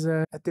saying that he's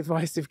a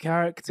divisive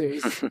character.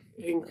 He's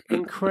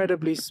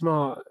incredibly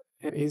smart.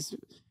 He's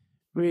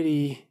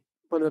really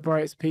one of the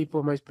brightest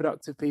people, most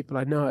productive people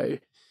I know.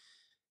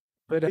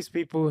 But those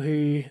people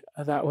who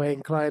are that way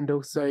inclined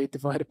also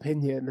divide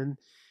opinion. And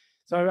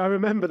so I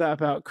remember that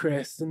about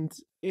Chris, and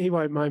he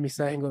won't mind me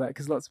saying all that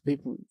because lots of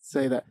people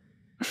say that.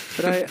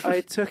 But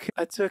I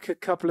took a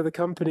couple of the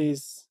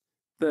companies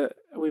that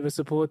we were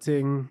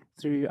supporting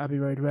through Abbey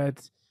Road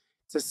Red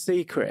to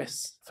see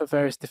Chris for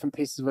various different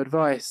pieces of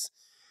advice.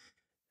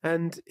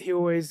 And he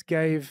always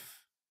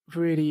gave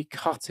really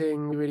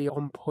cutting, really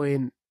on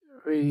point,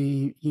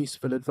 really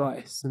useful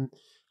advice and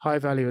high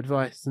value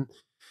advice. And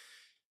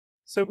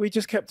so we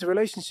just kept a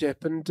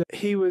relationship. And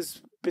he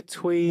was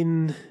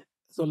between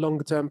sort of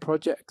longer term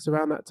projects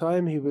around that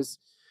time. He was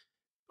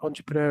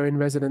entrepreneur in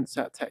residence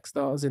at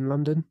Techstars in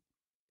London.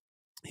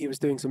 He was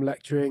doing some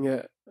lecturing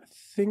at, I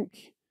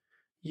think,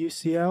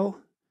 UCL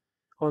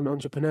on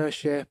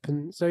entrepreneurship.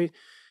 And so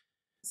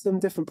some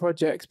different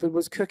projects, but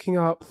was cooking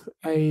up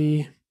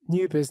a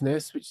new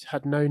business which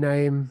had no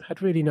name,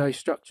 had really no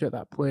structure at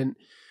that point,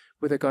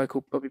 with a guy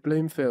called Bobby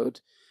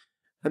Bloomfield.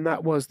 And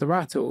that was the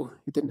Rattle.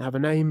 He didn't have a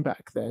name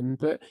back then.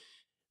 But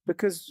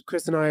because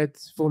Chris and I had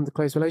formed a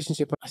close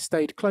relationship, I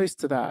stayed close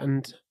to that.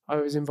 And I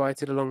was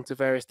invited along to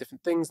various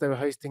different things they were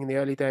hosting in the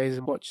early days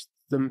and watched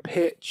them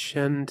pitch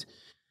and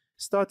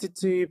started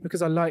to,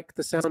 because I liked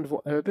the sound of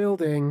what they were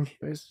building,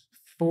 it was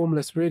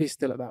formless really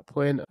still at that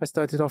point, I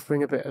started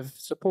offering a bit of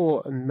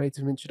support and made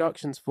some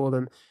introductions for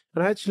them.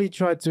 And I actually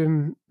tried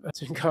to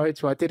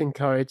encourage, well, I did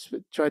encourage,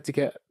 but tried to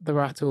get the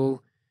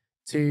Rattle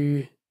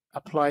to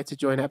apply to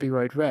join Abbey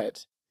Road Red.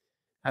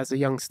 As a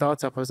young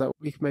startup, I was like,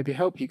 we can maybe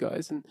help you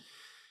guys. And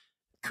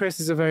Chris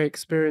is a very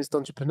experienced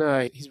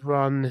entrepreneur. He's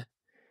run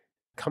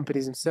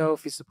companies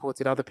himself, he's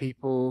supported other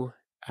people,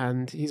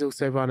 and he's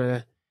also run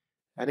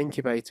an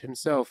incubator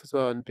himself as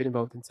well and been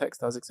involved in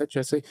Techstars,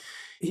 etc. So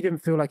he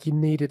didn't feel like he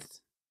needed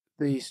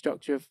the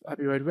structure of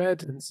Abbey Road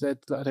Red and said,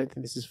 I don't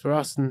think this is for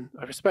us, and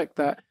I respect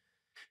that.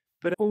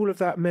 But all of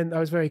that meant I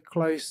was very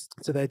close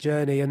to their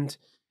journey, and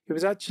it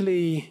was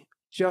actually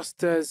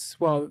just as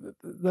well,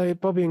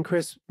 Bobby and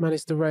Chris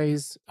managed to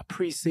raise a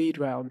pre-seed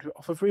round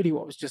off of really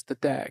what was just a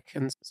deck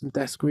and some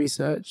desk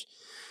research.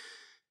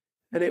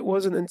 And it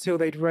wasn't until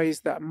they'd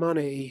raised that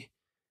money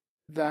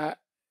that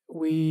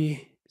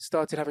we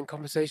started having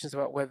conversations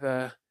about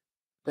whether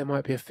there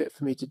might be a fit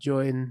for me to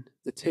join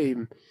the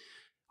team.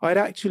 I'd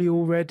actually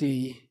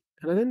already,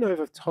 and I don't know if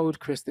I've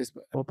told Chris this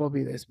or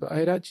Bobby this, but I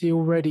had actually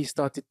already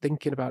started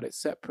thinking about it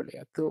separately.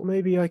 I thought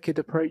maybe I could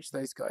approach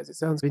those guys. It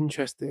sounds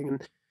interesting.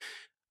 And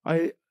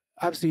I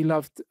absolutely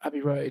loved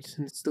Abbey Road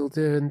and still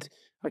do. And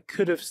I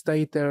could have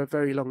stayed there a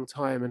very long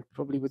time and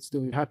probably would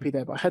still be happy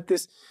there. But I had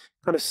this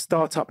kind of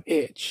startup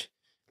itch.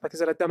 Like I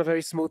said, I'd done a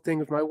very small thing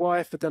with my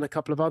wife. I'd done a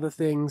couple of other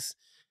things,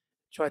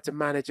 tried to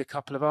manage a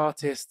couple of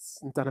artists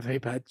and done a very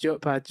bad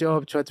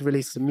job, tried to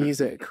release some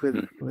music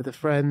with a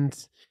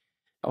friend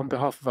on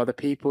behalf of other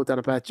people, done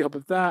a bad job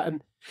of that.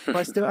 And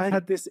I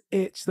had this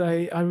itch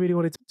that I really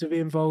wanted to be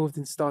involved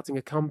in starting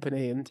a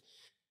company. And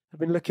I've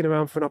been looking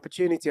around for an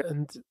opportunity,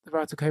 and the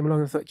Rattle came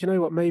along and I thought, you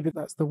know what, maybe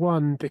that's the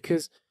one,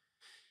 because,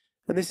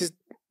 and this is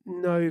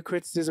no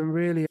criticism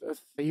really of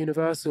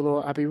Universal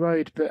or Abbey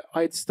Road, but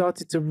I'd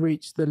started to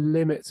reach the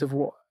limits of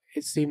what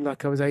it seemed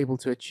like I was able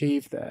to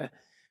achieve there.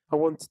 I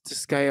wanted to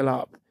scale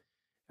up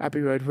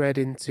Abbey Road Red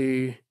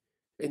into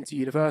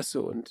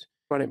Universal and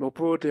run it more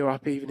broadly, or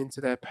up even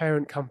into their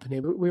parent company.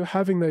 But we were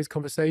having those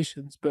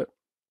conversations, but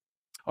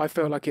I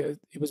felt like it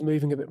was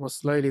moving a bit more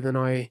slowly than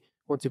I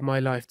wanted my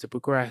life to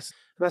progress.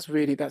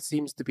 And that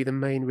seems to be the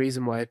main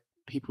reason why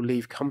people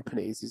leave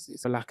companies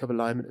is a lack of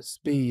alignment of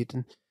speed.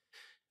 And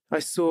I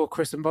saw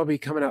Chris and Bobby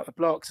coming out the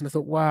blocks and I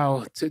thought,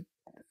 wow,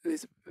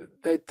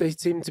 they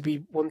seem to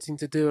be wanting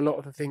to do a lot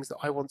of the things that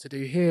I want to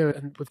do here,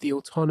 and with the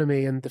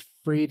autonomy and the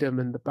freedom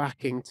and the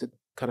backing to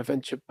kind of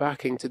venture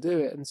backing to do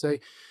it. And so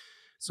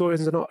saw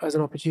it as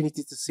an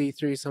opportunity to see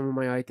through some of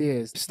my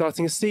ideas,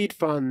 starting a seed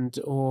fund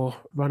or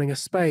running a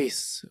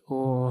space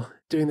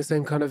or doing the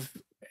same kind of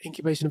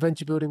incubation and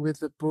venture building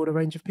with a broader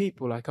range of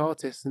people like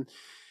artists and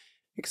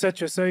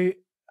etc. So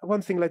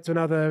one thing led to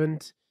another,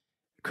 and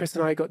Chris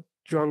and I got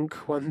drunk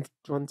one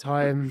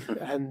time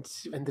and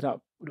ended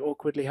up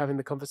awkwardly having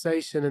the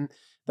conversation, and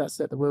that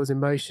set the wheels in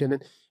motion.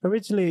 And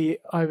originally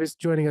I was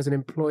joining as an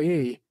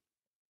employee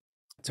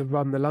to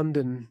run the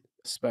London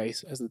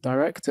space as the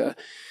director,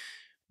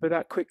 But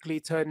that quickly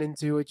turned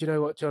into, well, do you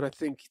know what, John? I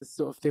think the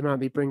sort of the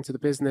amount they bring to the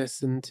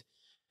business and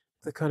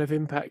the kind of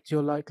impact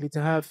you're likely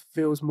to have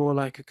feels more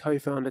like a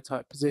co-founder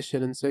type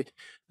position. And so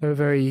they were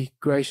very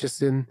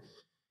gracious in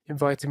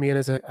inviting me in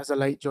as a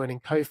late joining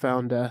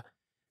co-founder,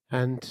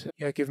 and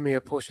giving me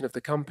a portion of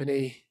the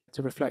company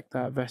to reflect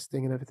that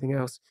vesting and everything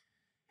else.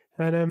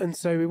 And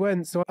so we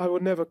went. So I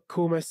would never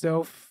call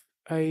myself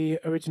a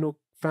original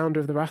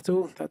founder of the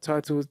Rattle. That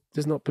title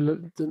does not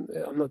belong.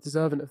 I'm not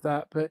deserving of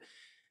that, but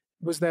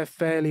was there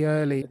fairly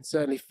early and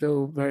certainly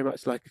feel very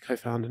much like a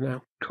co-founder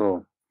now.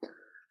 Cool.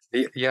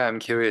 Yeah, I'm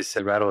curious.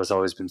 Rattle has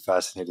always been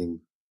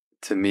fascinating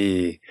to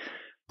me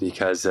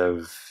because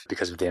of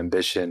the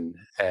ambition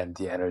and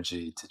the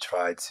energy to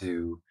try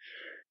to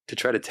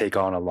take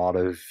on a lot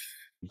of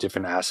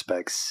different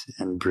aspects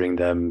and bring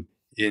them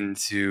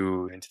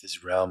into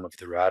this realm of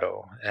the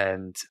Rattle.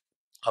 And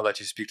I'll let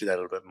you speak to that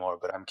a little bit more,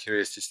 but I'm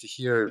curious just to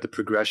hear the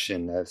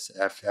progression as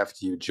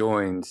after you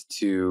joined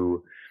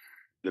to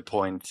the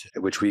point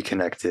at which we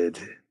connected,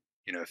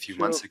 a few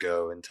months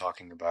ago, and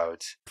talking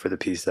about for the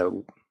piece that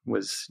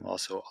was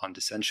also on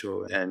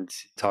Dissential, and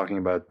talking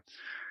about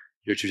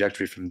your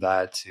trajectory from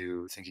that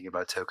to thinking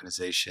about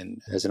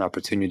tokenization as an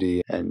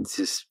opportunity, and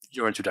just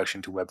your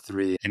introduction to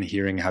Web3 and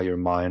hearing how your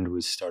mind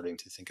was starting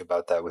to think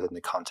about that within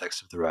the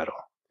context of the Rattle.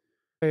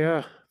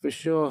 Yeah, for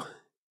sure.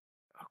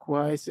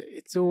 Likewise,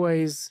 it's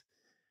always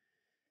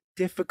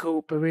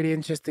difficult but really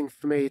interesting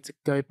for me to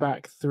go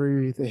back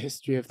through the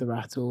history of the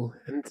Rattle.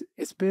 And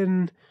it's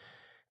been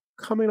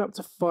coming up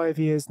to 5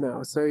 years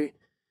now. So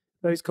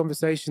those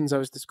conversations I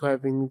was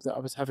describing that I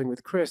was having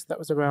with Chris, that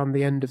was around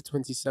the end of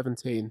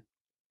 2017.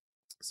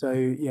 So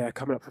yeah,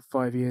 coming up for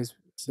 5 years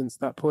since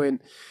that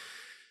point.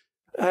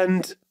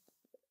 And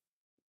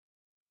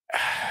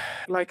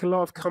like a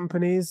lot of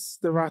companies,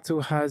 the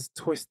Rattle has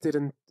twisted,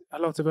 and a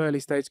lot of early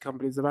stage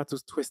companies, the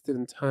Rattle's twisted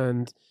and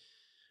turned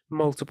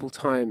multiple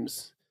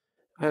times.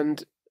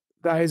 And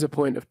that is a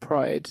point of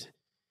pride.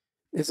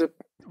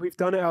 We've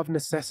done it out of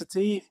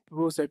necessity.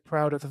 We're also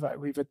proud of the fact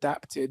we've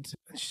adapted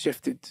and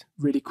shifted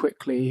really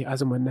quickly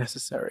as and when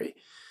necessary.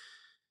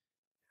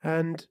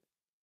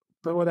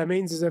 But what that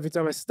means is every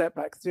time I step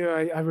back through,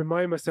 I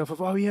remind myself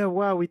of, oh yeah,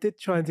 wow, we did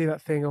try and do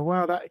that thing, or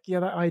wow, that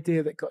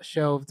idea that got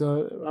shelved,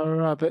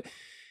 or. But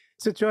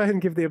to try and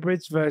give the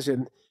abridged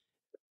version,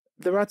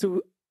 the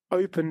Rattle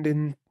opened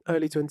in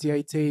early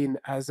 2018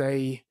 as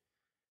a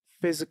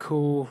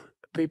physical.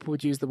 People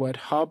would use the word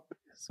hub.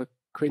 It's a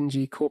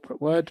cringy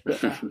corporate word,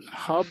 but a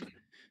hub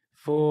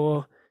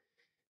for,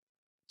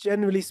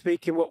 generally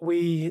speaking, what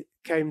we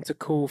came to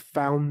call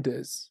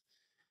founders.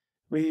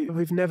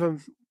 We've never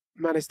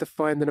managed to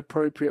find an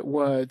appropriate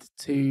word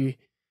to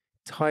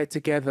tie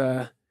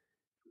together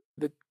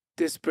the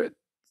disparate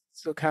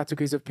sort of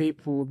categories of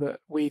people that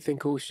we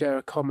think all share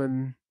a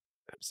common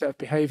set of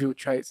behavioral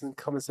traits and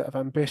common set of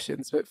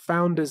ambitions. But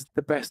founders,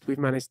 the best we've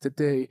managed to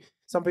do.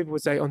 Some people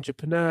would say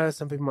entrepreneur,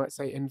 some people might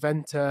say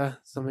inventor,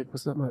 some people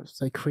might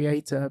say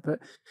creator, but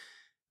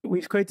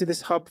we've created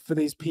this hub for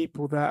these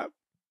people that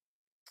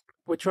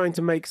we're trying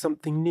to make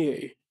something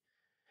new.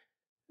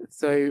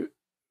 So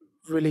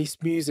release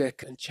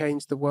music and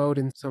change the world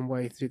in some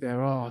way through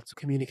their art,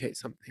 communicate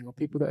something, or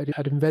people that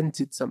had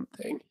invented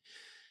something,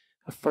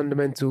 a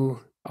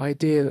fundamental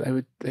idea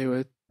that they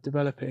were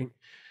developing.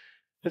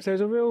 And so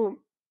there's a real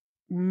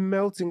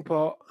melting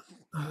pot,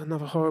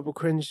 another horrible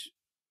cringe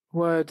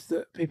word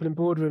that people in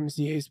boardrooms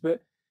use,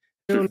 but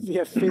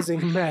a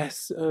fizzing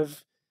mess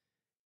of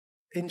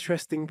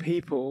interesting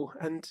people.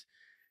 And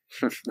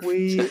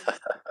we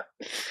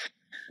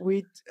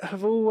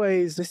have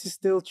always, this is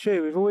still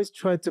true, we've always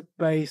tried to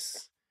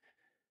base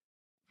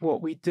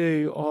what we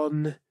do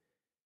on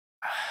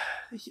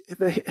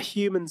the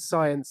human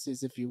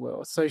sciences, if you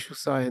will, social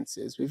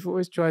sciences. We've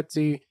always tried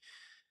to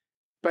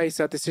base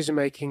our decision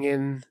making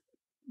in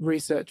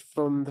research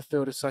from the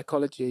field of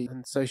psychology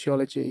and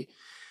sociology.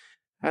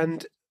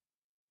 And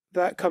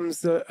that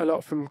comes a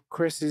lot from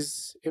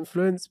Chris's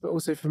influence, but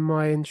also from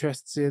my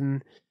interests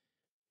in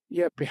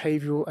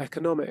behavioral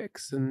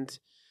economics and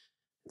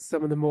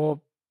some of the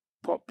more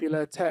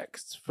popular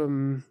texts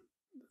from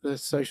the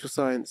social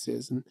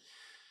sciences, and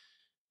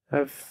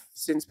have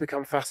since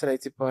become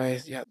fascinated by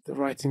the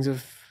writings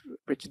of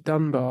Richard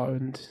Dunbar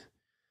and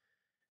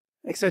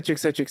etc.,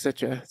 etc.,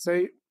 etc.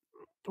 So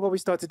what we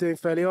started doing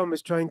fairly on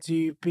was trying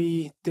to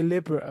be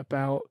deliberate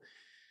about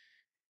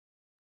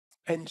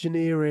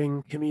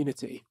engineering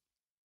community.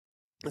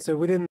 And so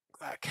within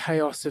that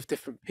chaos of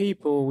different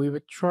people, we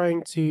were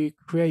trying to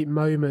create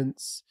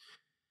moments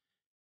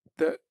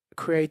that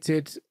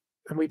created,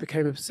 and we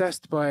became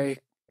obsessed by,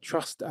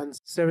 trust and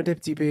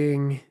serendipity,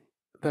 being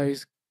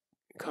those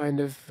kind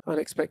of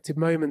unexpected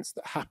moments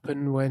that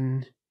happen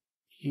when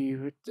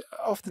you,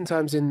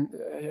 oftentimes in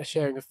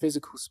sharing a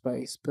physical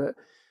space, but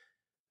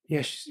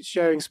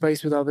sharing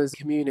space with others,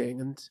 communing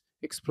and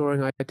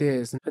exploring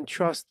ideas, and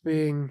trust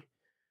being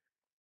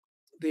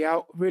the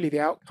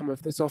outcome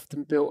of this,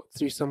 often built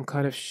through some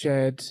kind of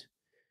shared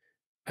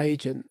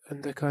agent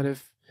and a kind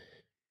of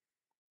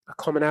a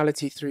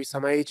commonality through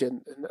some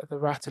agent, and the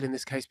Rattle in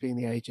this case being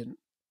the agent.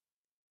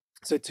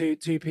 So two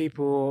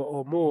people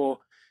or more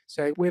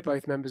say, we're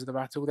both members of the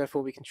Rattle,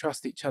 therefore we can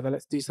trust each other.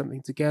 Let's do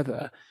something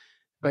together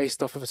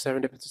based off of a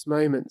serendipitous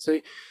moment. So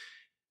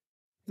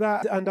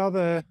that and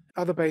other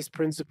based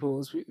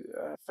principles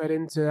fed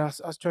into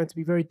us trying to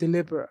be very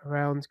deliberate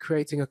around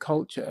creating a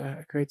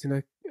culture, creating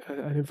an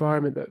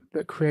environment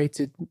that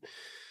created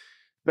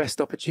best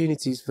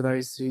opportunities for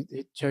those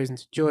who'd chosen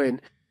to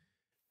join.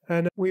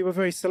 And we were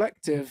very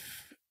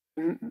selective,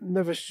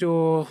 never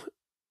sure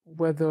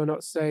whether or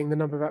not saying the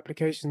number of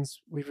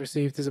applications we've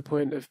received is a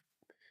point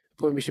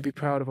we should be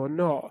proud of or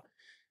not.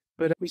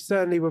 But we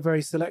certainly were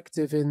very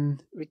selective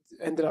we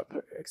ended up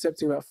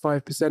accepting about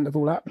 5% of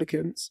all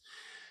applicants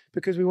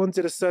because we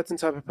wanted a certain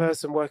type of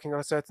person working on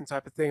a certain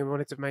type of thing, and we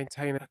wanted to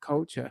maintain a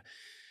culture.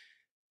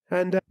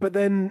 And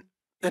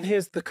and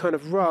here's the kind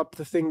of rub,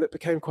 the thing that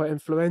became quite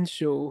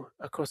influential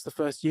across the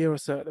first year or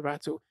so at the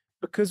Rattle,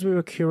 because we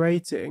were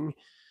curating,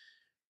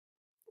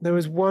 there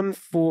was one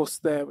force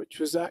there which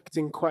was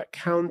acting quite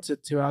counter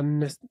to our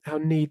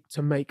need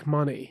to make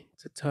money,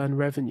 to turn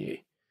revenue.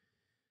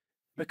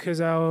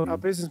 Because our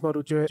business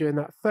model during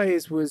that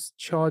phase was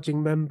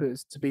charging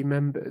members to be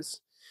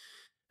members.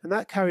 And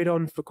that carried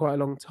on for quite a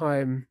long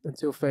time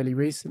until fairly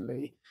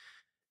recently.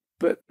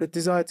 But the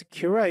desire to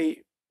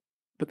curate,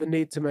 but the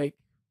need to make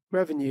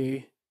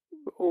revenue,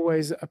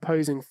 always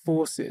opposing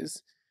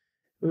forces.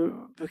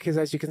 Because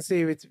as you can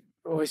see, we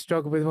always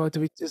struggle with, well,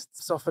 do we just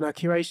soften our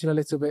curation a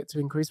little bit to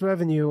increase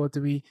revenue, or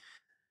do we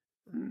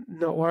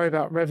not worry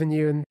about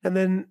revenue? And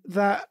then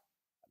that,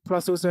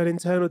 plus also an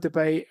internal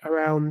debate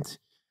around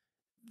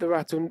the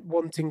Rattle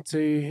wanting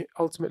to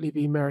ultimately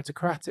be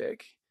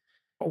meritocratic,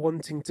 or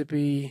wanting to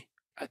be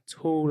a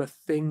tool, a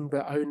thing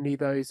that only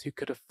those who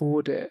could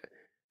afford it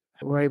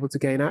were able to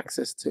gain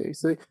access to.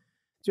 So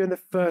during the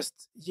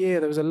first year,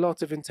 there was a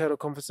lot of internal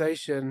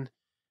conversation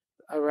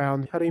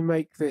around how do you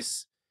make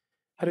this,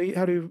 how do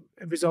you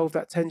resolve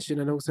that tension,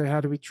 and also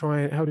how do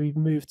we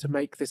move to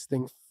make this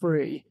thing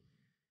free,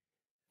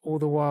 all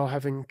the while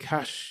having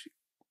cash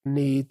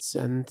needs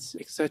and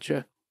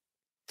etc.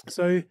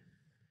 So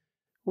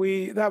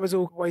that was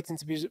all waiting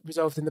to be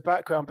resolved in the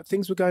background, but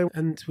things were going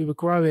and we were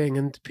growing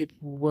and people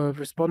were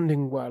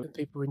responding well and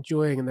people were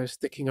enjoying and they were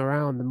sticking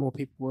around and more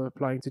people were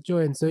applying to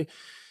join. So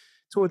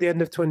toward the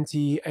end of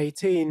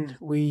 2018,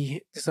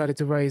 we decided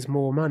to raise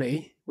more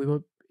money. We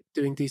were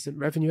doing decent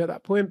revenue at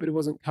that point, but it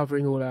wasn't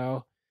covering all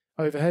our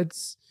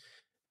overheads.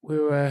 We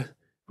were,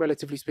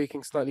 relatively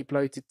speaking, slightly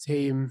bloated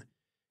team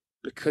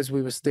because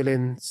we were still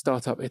in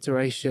startup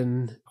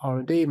iteration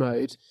R&D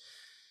mode,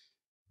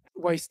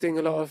 wasting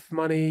a lot of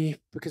money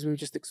because we were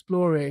just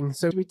exploring.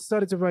 So we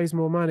decided to raise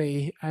more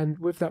money, and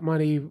with that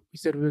money we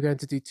said we were going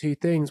to do two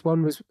things.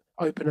 One was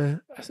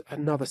open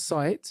another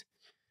site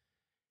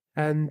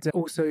and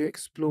also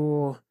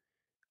explore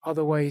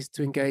other ways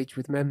to engage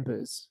with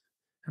members,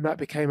 and that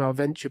became our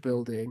venture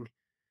building,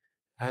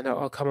 and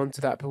I'll come on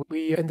to that. But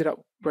we ended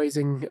up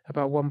raising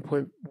about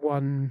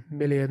 1.1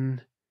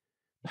 million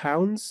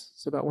pounds,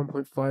 so about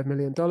 $1.5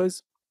 million,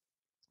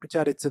 which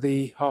added to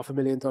the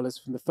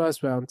 $500,000 from the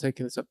first round,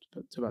 taking us up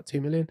to about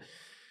 2 million.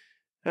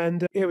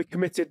 And we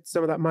committed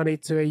some of that money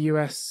to a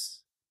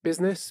US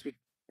business. We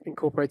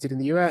incorporated in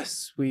the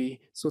US.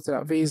 We sorted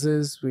out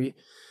visas.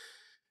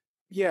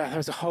 That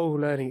was a whole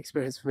learning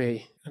experience for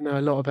me. I know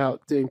a lot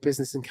about doing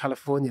business in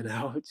California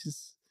now, which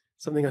is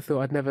something I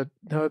thought I'd never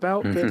know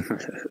about, but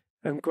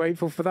I'm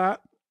grateful for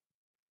that.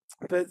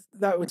 But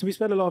so we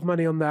spent a lot of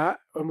money on that,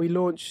 and we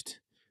launched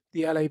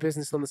the LA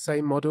business on the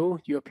same model.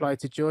 You apply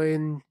to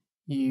join.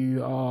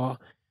 You're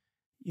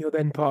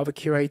then part of a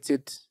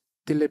curated,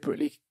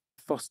 deliberately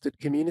fostered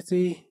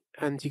community,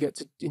 and you get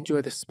to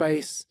enjoy the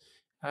space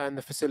and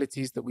the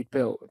facilities that we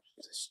built,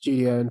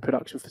 studio and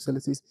production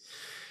facilities.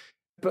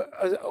 But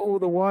all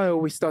the while,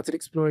 we started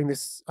exploring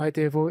this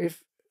idea of, well,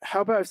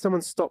 how about if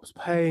someone stops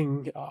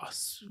paying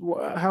us?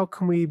 How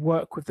can we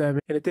work with them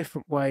in a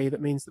different way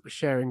that means that we're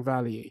sharing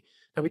value?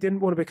 Now, we didn't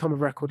want to become a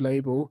record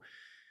label.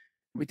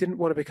 We didn't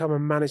want to become a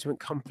management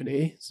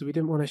company, so we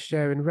didn't want to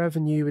share in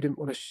revenue. We didn't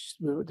want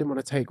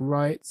to take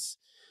rights,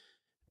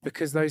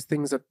 because those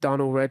things are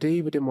done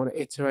already. We didn't want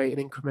to iterate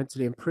and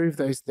incrementally improve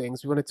those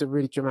things. We wanted to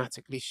really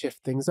dramatically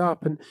shift things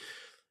up. And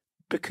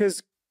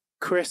because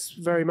Chris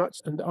very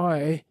much and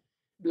I,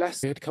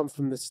 less had come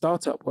from the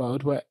startup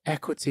world where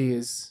equity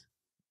is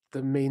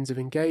the means of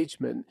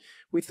engagement,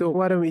 we thought,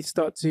 why don't we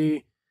start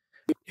to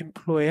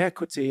employ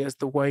equity as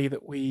the way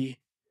that we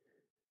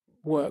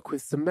work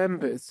with the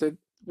members? So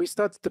we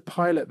started to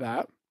pilot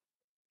that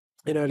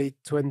in early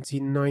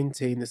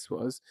 2019, this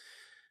was,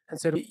 and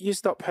said, you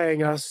stop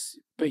paying us,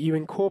 but you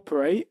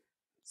incorporate.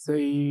 So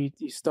you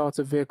start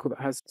a vehicle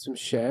that has some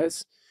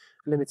shares,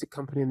 a limited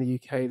company in the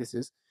UK, this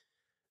is,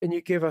 and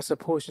you give us a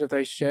portion of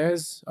those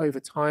shares over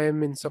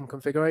time in some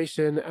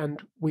configuration,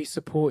 and we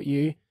support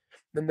you.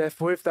 And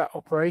therefore, if that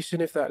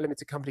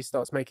limited company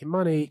starts making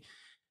money,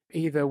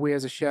 either we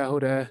as a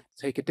shareholder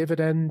take a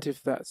dividend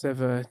if that's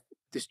ever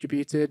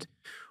distributed,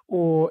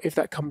 or if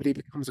that company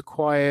becomes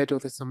acquired or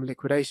there's some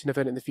liquidation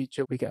event in the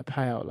future, we get a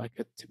payout like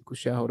a typical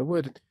shareholder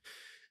would.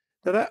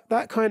 Now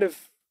that kind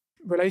of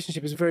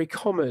relationship is very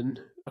common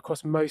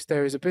across most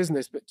areas of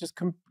business, but just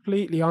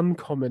completely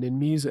uncommon in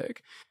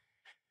music.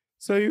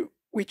 So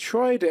we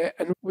tried it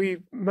and we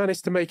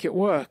managed to make it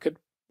work. And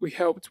we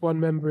helped one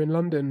member in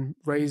London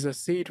raise a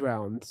seed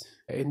round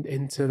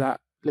into that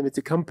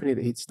limited company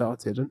that he'd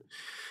started. And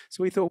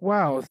so we thought,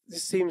 wow,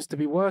 this seems to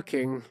be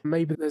working.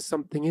 Maybe there's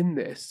something in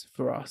this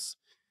for us.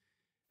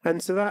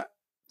 And so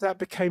that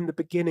became the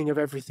beginning of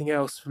everything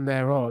else from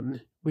there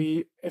on.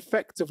 We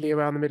effectively,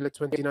 around the middle of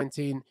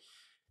 2019,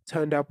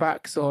 turned our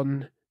backs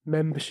on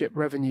membership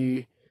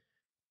revenue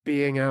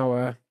being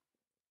our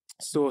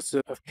source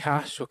of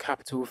cash or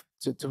capital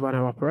to run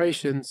our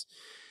operations,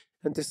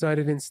 and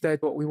decided instead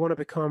what we want to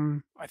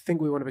become. I think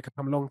we want to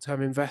become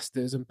long-term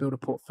investors and build a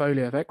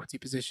portfolio of equity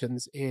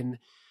positions in,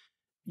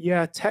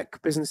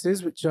 tech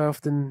businesses, which I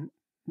often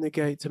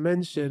negate to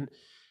mention,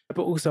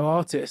 but also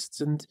artists.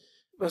 And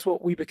that's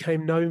what we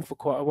became known for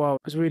quite a while,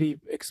 was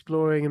really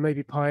exploring and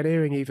maybe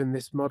pioneering even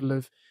this model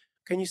of,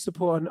 can you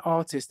support an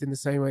artist in the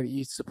same way that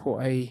you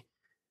support a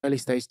early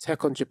stage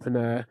tech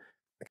entrepreneur?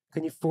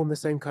 Can you form the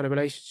same kind of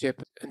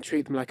relationship and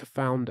treat them like a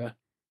founder?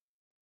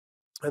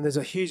 And there's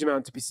a huge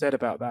amount to be said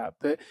about that.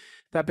 But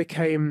that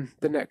became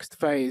the next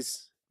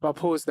phase. But I'll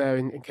pause there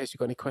in case you've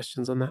got any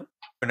questions on that.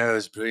 No, it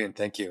was brilliant.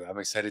 Thank you. I'm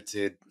excited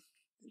to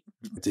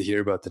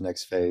hear about the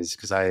next phase,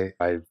 because I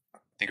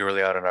think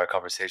early on in our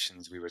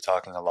conversations, we were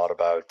talking a lot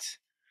about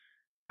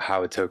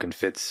how a token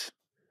fits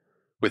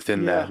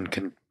within that and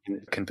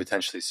can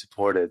potentially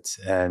support it.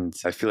 And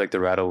I feel like the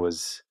Rattle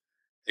was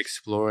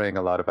exploring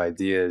a lot of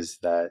ideas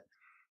that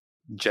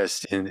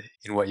just in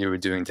what you were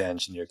doing to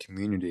engineer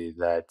community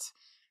that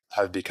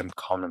have become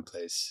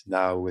commonplace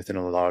now within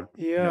a lot of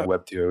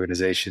Web3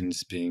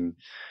 organizations, being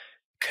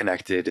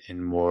connected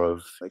in more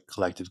of like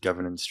collective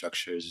governance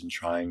structures and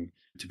trying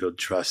to build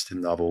trust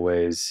in novel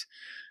ways.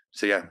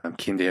 So yeah, I'm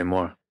keen to hear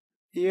more.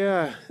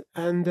 Yeah,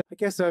 and I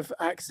guess I've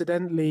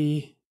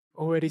accidentally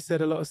already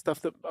said a lot of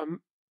stuff that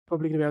I'm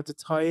probably going to be able to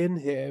tie in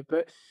here.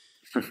 But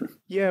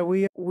yeah,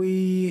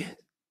 we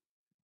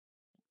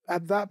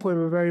at that point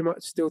were very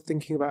much still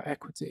thinking about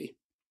equity.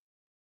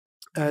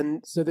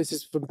 And so this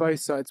is from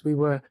both sides. We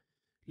were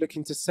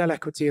looking to sell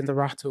equity in the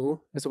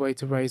Rattle as a way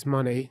to raise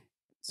money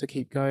to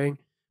keep going,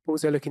 but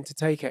also looking to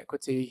take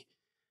equity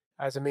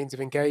as a means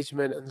of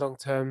engagement and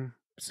long-term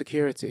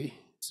security,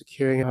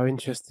 securing our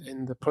interest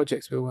in the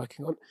projects we were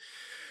working on.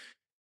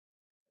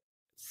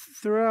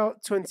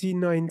 Throughout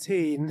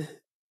 2019,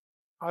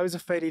 I was a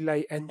fairly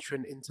late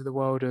entrant into the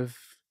world of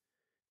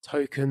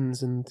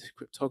tokens and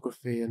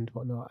cryptography and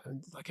whatnot.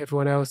 And like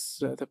everyone else,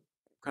 the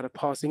kind of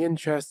passing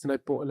interest, and I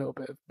bought a little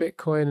bit of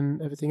Bitcoin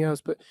and everything else,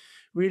 but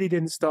really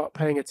didn't start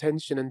paying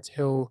attention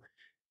until,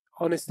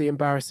 honestly,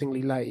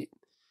 embarrassingly late,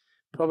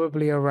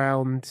 probably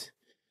around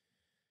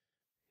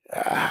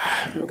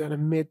kind of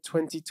mid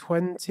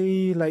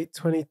 2020, late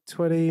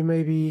 2020,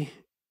 maybe.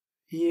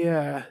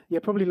 Yeah,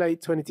 probably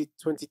late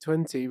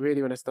 2020,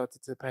 really, when I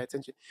started to pay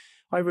attention.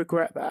 I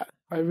regret that.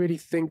 I really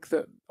think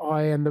that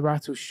I and the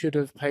Rattle should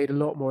have paid a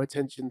lot more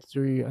attention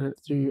through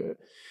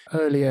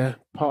earlier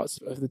parts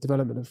of the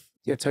development of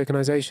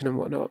tokenization and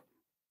whatnot.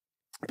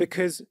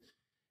 Because,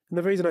 and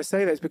the reason I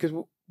say that is because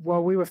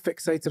while we were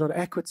fixated on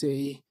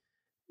equity,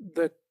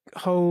 the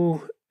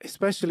whole,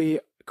 especially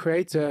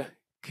creator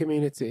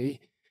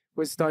community,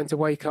 was starting to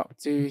wake up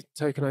to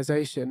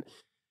tokenization.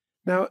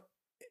 Now,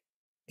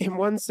 in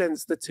one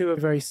sense, the two are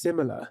very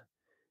similar.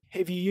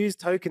 If you use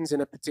tokens in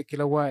a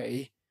particular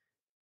way,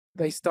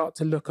 they start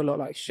to look a lot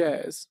like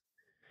shares.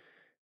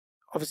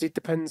 Obviously, it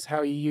depends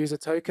how you use a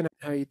token,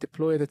 how you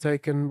deploy the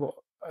token, what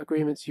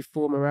agreements you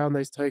form around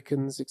those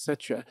tokens,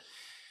 etc.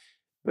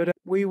 But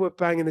we were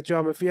banging the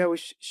drum of, we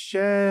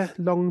share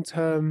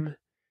long-term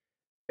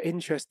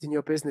interest in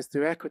your business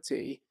through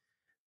equity,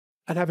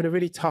 and having a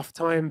really tough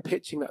time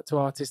pitching that to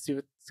artists who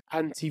were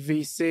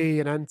anti-VC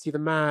and anti the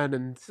man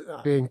and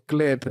being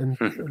glib and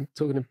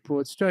talking in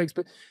broad strokes.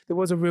 But there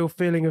was a real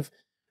feeling of,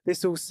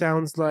 this all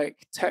sounds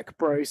like tech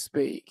bro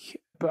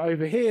speak. But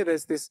over here,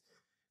 there's this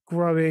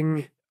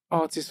growing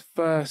artist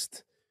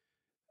first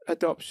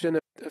adoption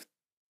of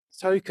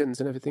tokens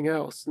and everything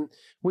else. And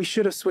we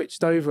should have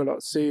switched over a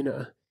lot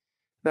sooner.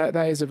 That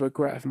is a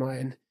regret of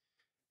mine.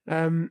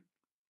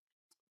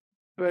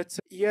 But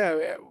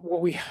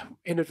what we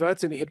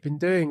inadvertently had been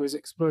doing was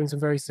exploring some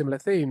very similar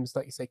themes,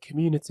 like you say,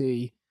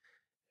 community,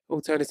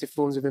 alternative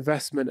forms of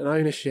investment and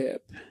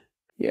ownership.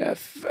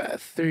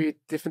 Through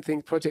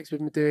different projects we've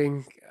been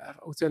doing,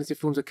 alternative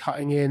forms of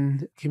cutting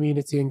in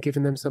community and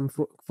giving them some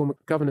form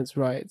of governance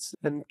rights,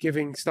 and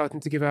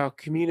starting to give our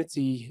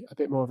community a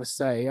bit more of a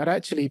say. I'd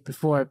actually,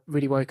 before I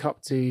really woke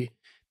up to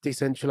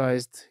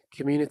decentralized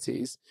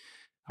communities,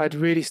 I'd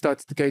really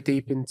started to go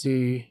deep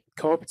into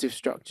cooperative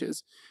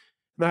structures.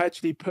 That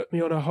actually put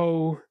me on a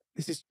whole,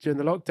 this is during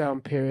the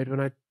lockdown period when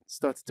I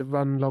started to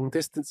run long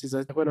distances.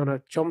 I went on a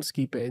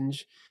Chomsky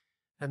binge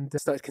and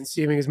started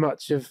consuming as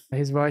much of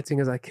his writing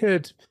as I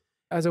could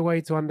as a way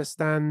to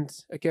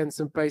understand, again,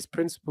 some base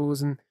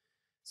principles and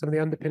some of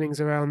the underpinnings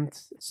around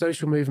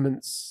social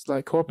movements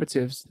like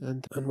cooperatives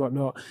and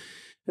whatnot.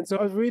 And so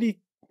I was really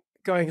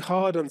going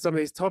hard on some of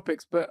these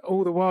topics, but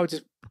all the while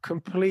just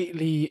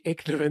completely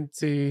ignorant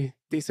to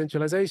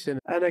decentralization.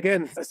 And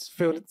again, I just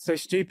feel so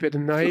stupid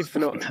and naive for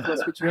not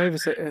switching over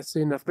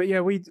soon enough. But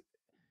yeah,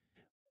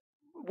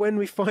 when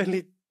we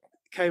finally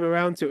came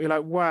around to it, we're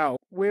like, wow,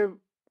 we're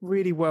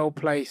really well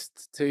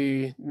placed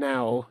to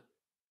now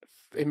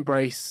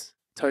embrace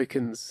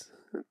tokens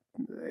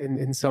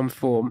in some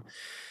form,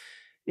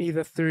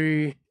 either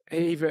to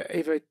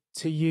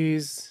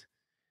use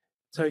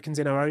tokens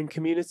in our own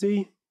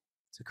community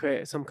to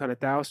create some kind of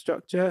DAO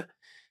structure,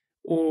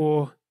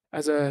 or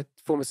as a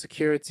form of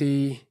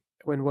security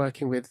when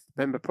working with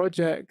member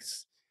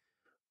projects,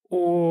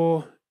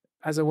 or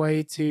as a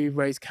way to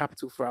raise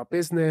capital for our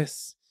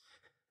business,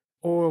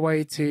 or a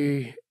way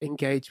to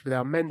engage with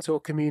our mentor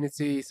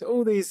community. So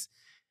all these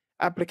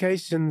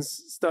applications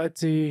started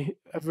to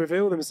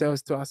reveal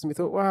themselves to us, and we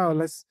thought, wow,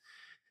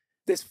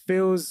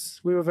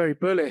 we were very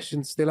bullish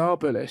and still are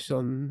bullish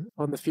on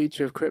the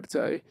future of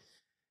crypto,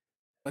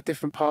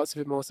 different parts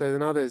of it more so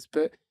than others.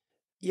 But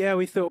yeah,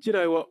 we thought, you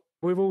know what,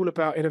 we're all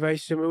about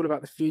innovation, we're all about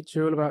the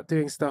future, all about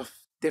doing stuff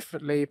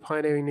differently,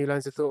 pioneering new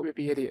lines of thought. We'd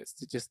be idiots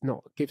to just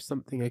not give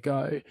something a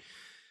go.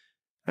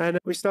 And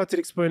we started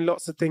exploring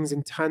lots of things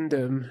in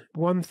tandem.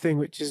 One thing,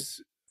 which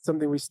is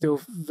something we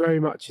still very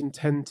much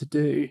intend to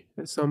do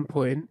at some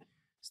point,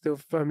 still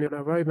firmly on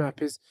our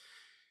roadmap, is,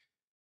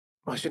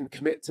 I shouldn't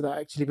commit to that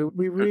actually, but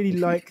we really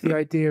like the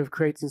idea of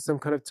creating some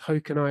kind of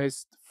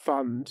tokenized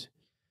fund.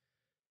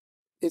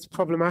 It's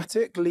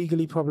problematic,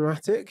 legally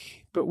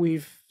problematic, but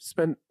we've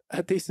spent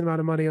a decent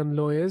amount of money on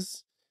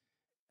lawyers,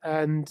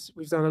 and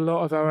we've done a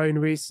lot of our own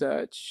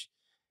research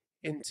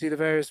into the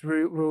various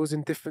rules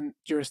in different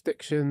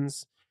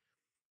jurisdictions.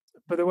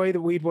 But the way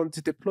that we'd want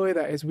to deploy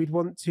that is we'd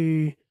want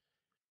to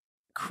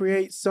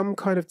create some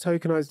kind of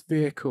tokenized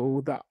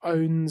vehicle that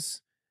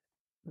owns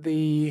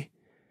the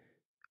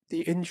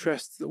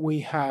interests that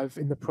we have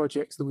in the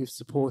projects that we've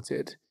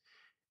supported,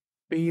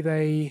 be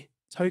they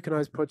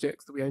tokenized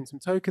projects that we own some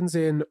tokens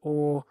in,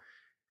 or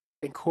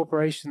in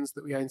corporations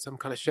that we own some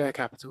kind of share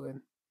capital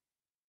in,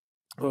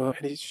 or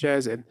any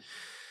shares in.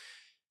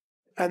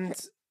 And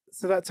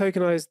so that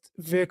tokenized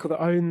vehicle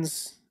that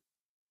owns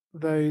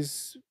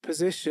those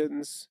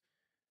positions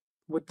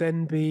would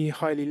then be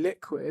highly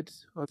liquid,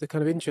 or the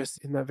kind of interest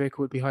in that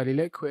vehicle would be highly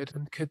liquid,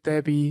 and could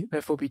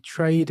therefore be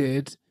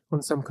traded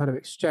on some kind of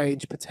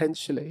exchange,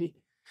 potentially,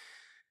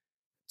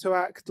 to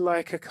act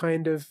like a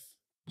kind of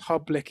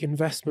public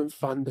investment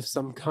fund of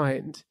some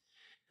kind.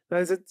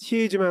 There's a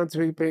huge amount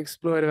to be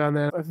explored around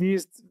there. I've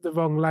used the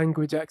wrong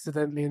language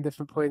accidentally in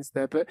different points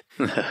there, but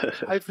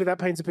hopefully that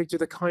paints a picture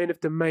of the kind of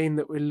domain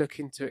that we're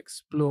looking to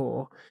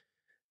explore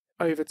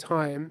over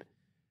time.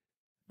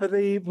 But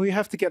we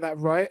have to get that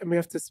right, and we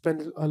have to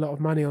spend a lot of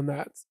money on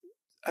that.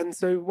 And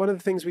so one of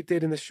the things we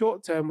did in the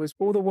short term was,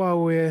 all the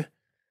while we're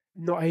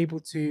not able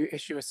to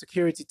issue a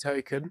security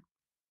token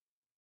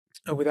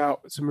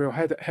without some real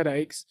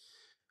headaches,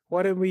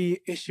 why don't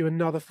we issue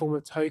another form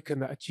of token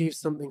that achieves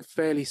something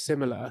fairly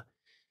similar,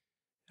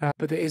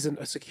 but that isn't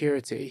a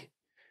security?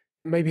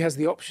 Maybe has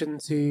the option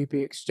to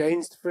be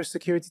exchanged for a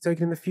security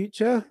token in the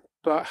future,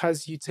 but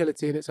has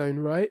utility in its own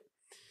right.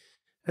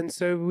 And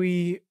so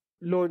we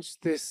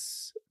launched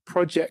this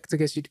project, I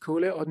guess you'd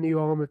call it, or new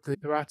arm of the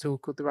Rattle,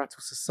 called the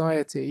Rattle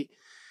Society,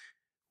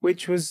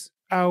 which was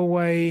our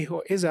way,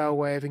 or is our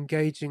way, of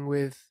engaging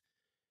with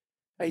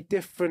a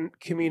different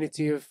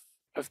community of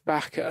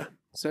backer.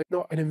 So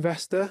not an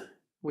investor.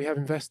 We have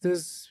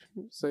investors,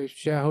 so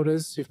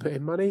shareholders who've put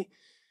in money.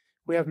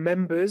 We have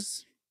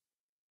members,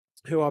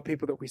 who are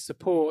people that we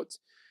support.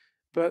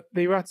 But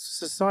the Rattle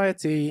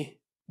Society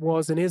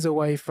was and is a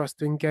way for us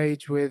to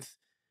engage with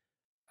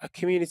a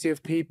community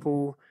of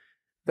people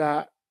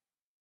that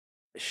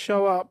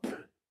show up,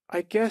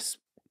 I guess,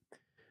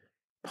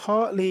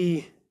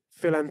 partly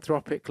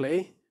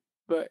philanthropically,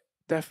 but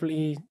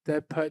definitely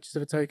their purchase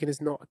of a token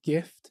is not a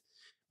gift.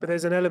 But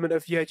there's an element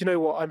of, yeah, do you know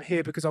what? I'm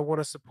here because I want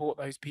to support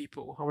those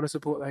people. I want to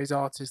support those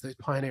artists, those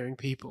pioneering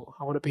people.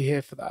 I want to be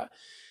here for that.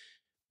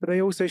 But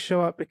they also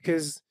show up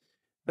because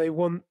they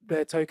want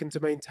their token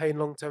to maintain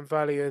long-term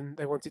value, and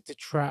they want it to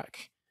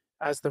track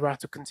as the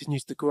Rattle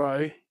continues to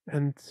grow,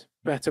 and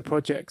better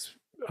projects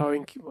are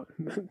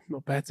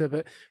not better,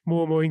 but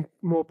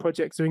more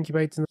projects are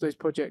incubated, and those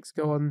projects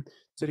go on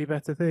to do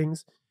better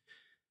things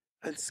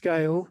and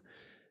scale.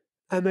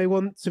 And they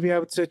want to be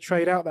able to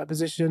trade out that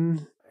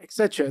position,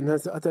 etc. And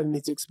I don't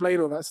need to explain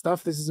all that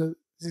stuff. This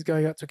is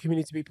going out to a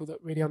community of people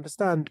that really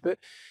understand. But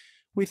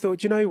we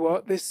thought, you know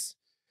what,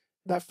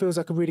 that feels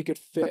like a really good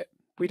fit.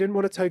 We didn't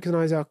want to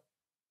tokenize our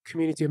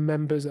community of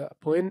members at that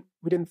point.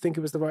 We didn't think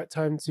it was the right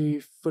time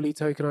to fully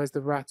tokenize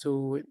the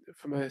Rattle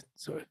from a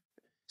sort of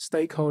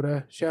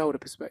shareholder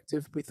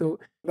perspective. We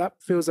thought that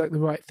feels like the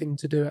right thing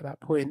to do at that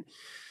point.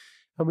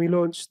 And we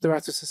launched the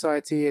Rattle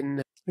Society in,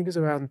 I think it was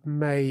around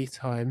May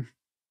time.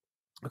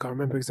 I can't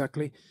remember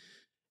exactly.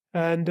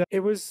 And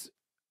it was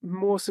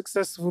more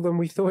successful than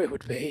we thought it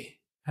would be.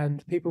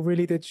 And people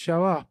really did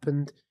show up,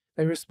 and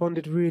they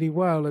responded really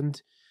well.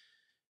 And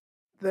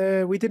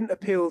we didn't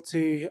appeal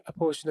to a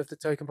portion of the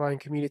token buying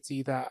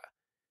community that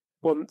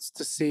wants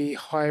to see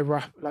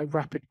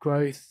rapid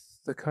growth,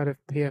 the kind of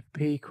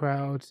PFP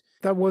crowd.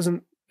 That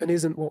wasn't and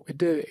isn't what we're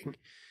doing.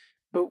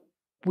 But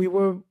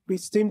we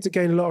seemed to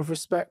gain a lot of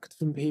respect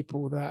from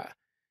people that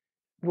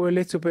were a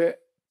little bit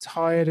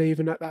tired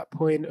even at that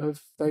point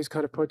of those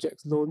kind of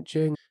projects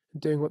launching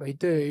and doing what they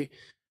do,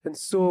 and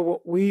saw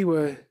what we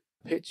were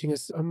pitching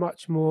as a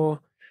much more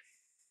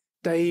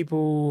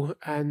stable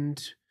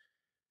and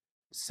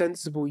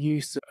sensible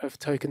use of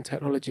token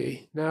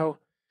technology. Now,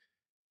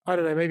 I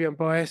don't know, maybe I'm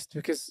biased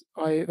because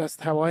that's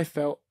how I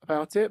felt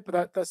about it,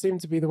 but that seemed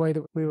to be the way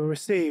that we were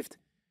received.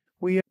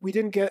 We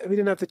didn't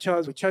have the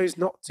chance, we chose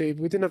not to,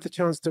 but we didn't have the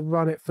chance to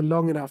run it for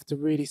long enough to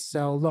really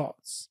sell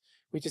lots.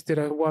 We just did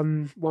a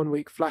one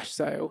week flash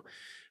sale.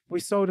 We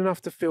sold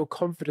enough to feel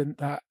confident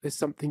that there's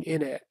something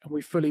in it, and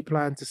we fully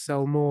plan to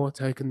sell more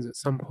tokens at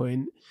some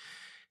point.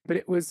 But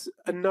it was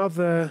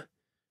another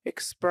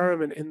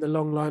experiment in the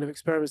long line of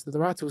experiments that the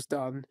Rattle's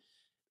done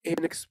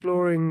in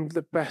exploring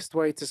the best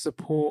way to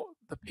support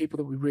the people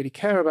that we really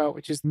care about,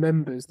 which is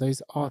members,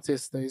 those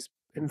artists, those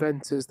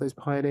inventors, those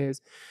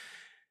pioneers.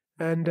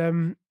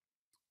 And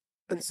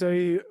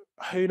so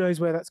who knows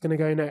where that's going to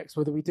go next,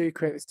 whether we do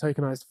create this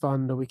tokenized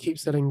fund, or we keep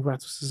selling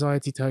Rattle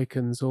Society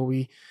tokens, or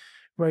we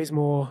raise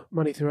more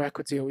money through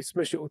equity, or we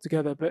smush it all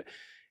together. But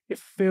it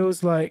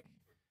feels like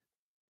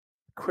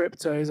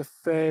crypto is a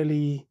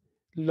fairly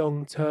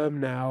long-term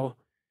now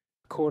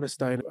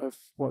cornerstone of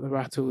what the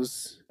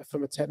Rattles,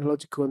 from a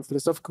technological and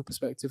philosophical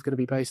perspective, going to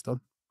be based on.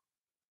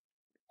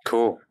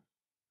 Cool.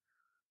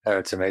 Oh,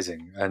 it's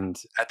amazing.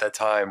 And at that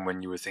time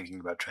when you were thinking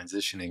about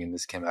transitioning, and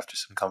this came after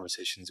some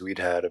conversations we'd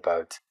had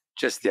about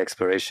just the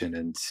exploration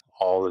and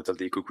all of the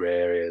legal gray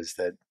areas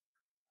that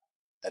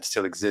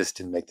still exist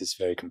and make this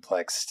very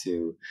complex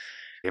to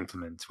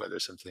implement, whether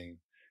something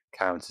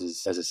counts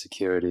as a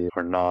security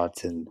or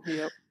not, and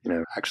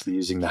actually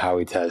using the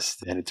Howey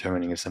test and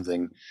determining if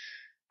something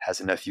has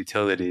enough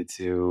utility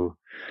to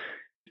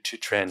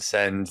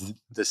transcend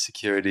the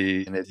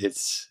security. And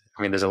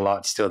there's a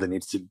lot still that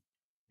needs to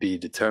be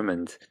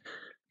determined.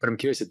 But I'm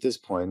curious at this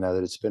point, now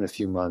that it's been a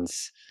few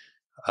months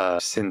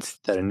since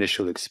that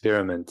initial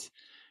experiment,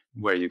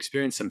 where you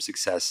experienced some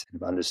success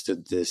and have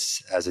understood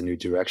this as a new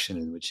direction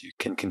in which you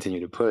can continue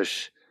to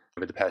push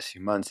over the past few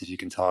months, if you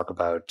can talk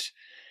about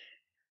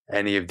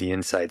any of the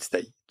insights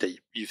that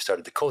you've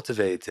started to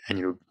cultivate and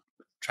you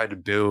try to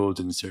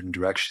build in certain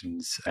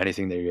directions,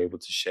 anything that you're able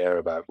to share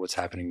about what's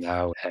happening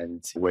now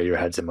and where your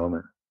head's at the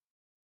moment.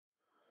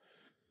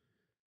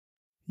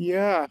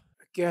 Yeah.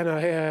 Again,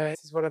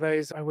 this is one of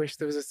those I wish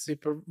there was a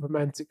super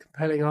romantic,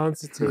 compelling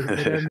answer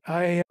to.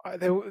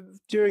 But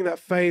during that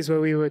phase where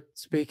we were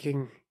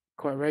speaking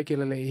quite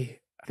regularly,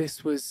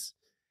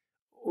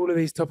 all of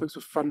these topics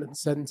were front and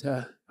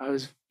center. I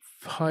was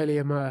highly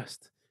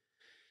immersed.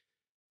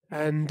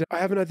 And I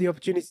haven't had the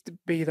opportunity to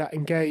be that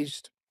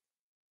engaged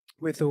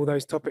with all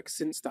those topics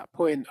since that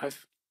point.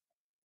 I've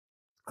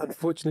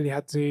unfortunately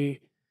had to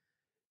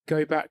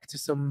go back to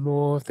some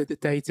more of the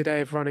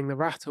day-to-day of running the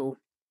Rattle.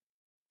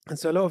 And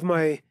so a lot of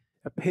my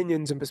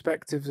opinions and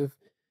perspectives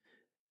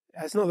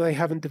it's not that they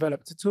haven't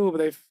developed at all, but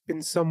they've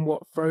been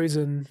somewhat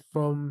frozen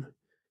from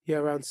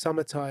around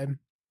summertime.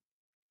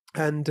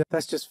 And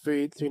that's just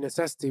through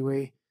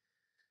necessity.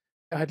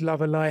 I'd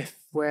love a life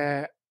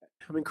where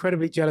I'm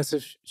incredibly jealous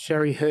of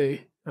Sherry Who.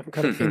 I'm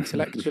kind of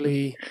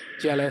intellectually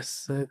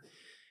jealous, got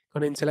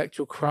an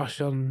intellectual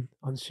crush on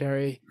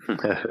Sherry.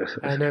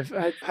 And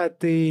I've had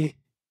the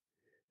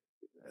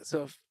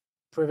sort of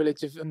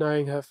privilege of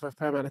knowing her for a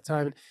fair amount of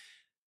time.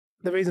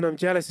 The reason I'm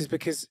jealous is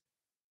because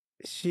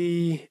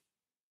she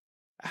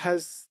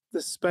has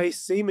the space,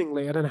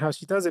 seemingly, I don't know how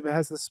she does it, but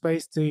has the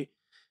space to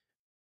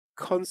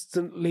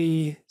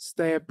constantly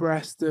stay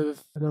abreast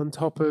of and on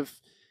top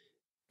of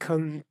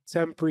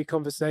contemporary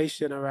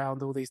conversation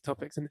around all these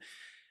topics. And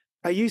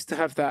I used to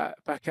have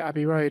that back at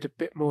Abbey Road a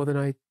bit more than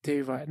I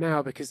do right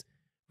now, because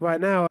right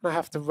now I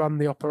have to run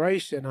the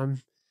operation.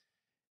 I'm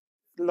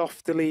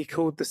loftily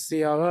called the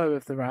CRO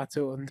of the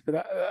Rattle, but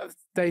that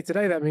day to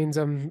day that means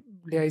I'm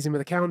liaising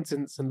with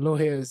accountants and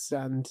lawyers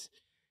and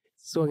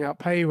sorting out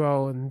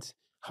payroll and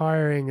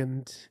hiring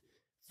and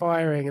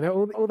firing and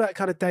all that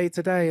kind of day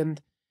to day. And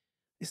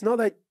it's not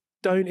that I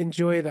don't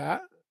enjoy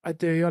that. I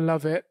do. I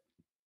love it.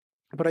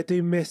 But I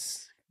do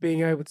miss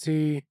being able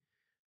to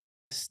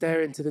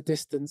stare into the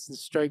distance and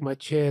stroke my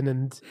chin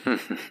and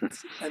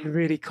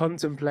really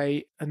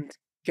contemplate and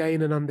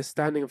gain an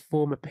understanding and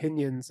form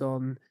opinions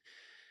on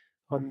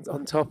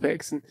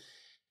topics. And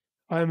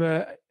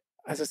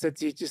as I said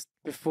to you just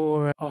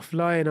before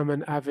offline, I'm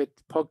an avid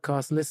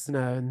podcast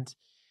listener, and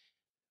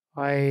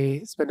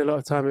I spend a lot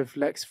of time with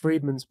Lex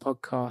Friedman's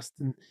podcast,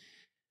 and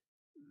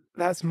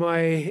that's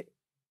my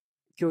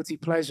guilty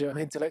pleasure,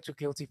 my intellectual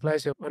guilty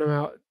pleasure, when I'm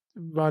out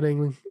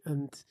running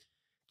and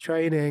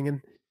training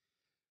and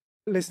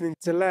listening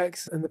to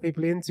Lex and the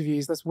people he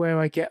interviews. That's where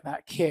I get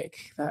that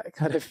kick, that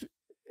kind of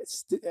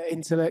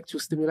intellectual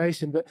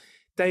stimulation. But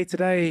day to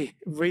day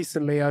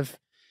recently, I've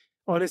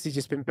honestly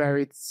just been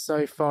buried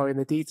so far in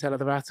the detail of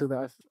the Rattle that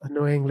I've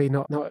annoyingly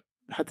not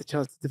had the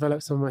chance to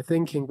develop some of my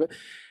thinking. But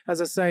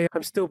as I say,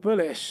 I'm still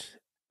bullish.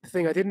 The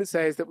thing I didn't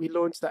say is that we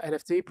launched that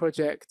NFT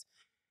project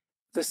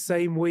the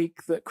same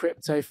week that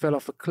crypto fell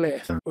off a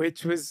cliff,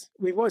 which was,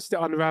 we watched it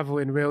unravel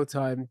in real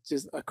time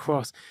just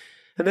across.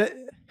 And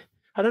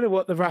I don't know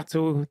what the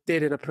Rattle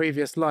did in a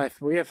previous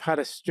life. We have had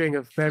a string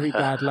of very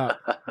bad luck.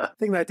 The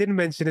thing that I didn't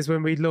mention is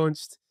when we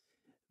launched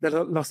the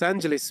Los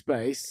Angeles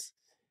space,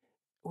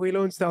 we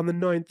launched that on the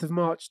 9th of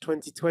March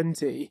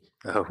 2020.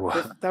 Oh,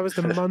 wow. That was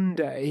the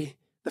Monday.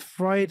 The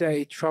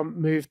Friday, Trump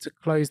moved to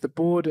close the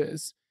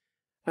borders,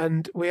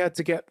 and we had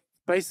to get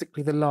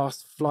basically the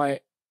last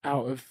flight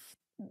out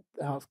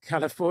of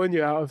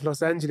California, out of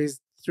Los Angeles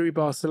through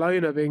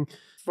Barcelona, being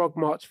frog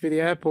marched through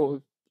the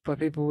airport by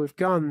people with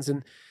guns,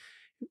 and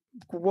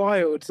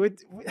wild.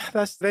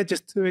 They're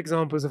just two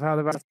examples of how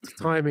the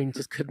timing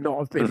just could not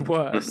have been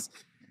worse.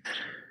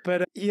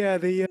 But yeah,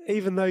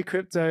 even though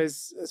crypto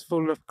has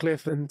fallen off a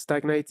cliff and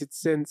stagnated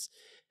since,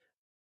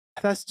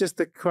 that's just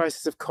a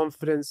crisis of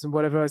confidence and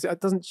whatever else. It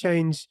doesn't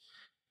change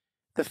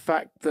the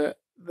fact that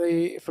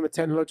from a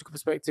technological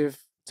perspective,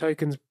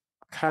 tokens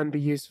can be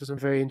used for some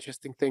very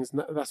interesting things,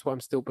 and that's what I'm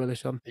still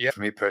bullish on. Yeah,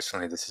 for me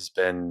personally, this has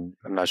been,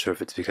 I'm not sure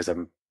if it's because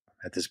I'm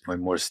at this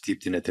point more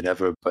steeped in it than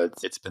ever, but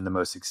it's been the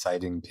most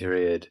exciting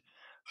period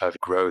of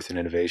growth and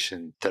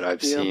innovation that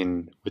I've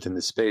seen within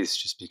the space,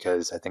 just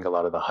because I think a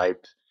lot of the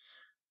hype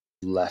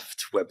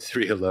left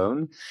Web3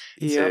 alone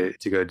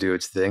to go do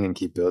its thing and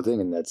keep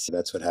building. And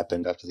that's what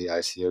happened after the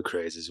ICO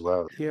craze as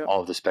well.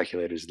 All of the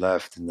speculators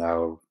left, and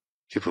now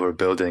people who are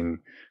building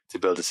to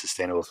build a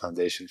sustainable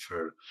foundation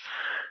for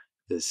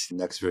this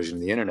next version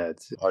of the internet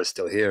are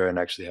still here and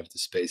actually have the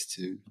space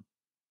to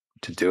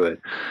do it.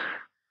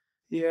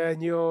 Yeah,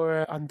 and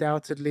you're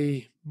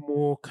undoubtedly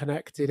more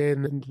connected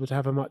in and would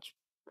have a much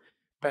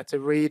better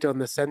read on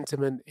the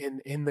sentiment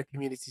in the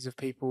communities of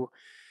people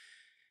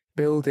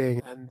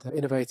building and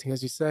innovating,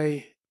 as you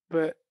say.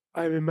 But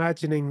I'm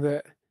imagining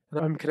that,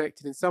 and I'm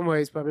connected in some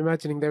ways, but I'm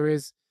imagining there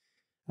is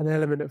an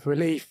element of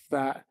relief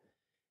that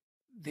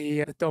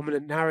the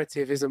dominant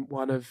narrative isn't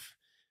one of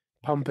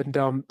pump and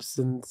dumps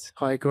and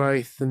high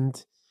growth,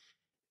 and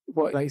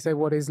what, like you say,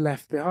 what is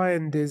left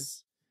behind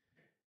is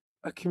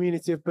a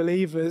community of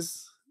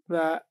believers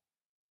that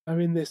are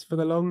in this for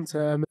the long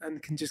term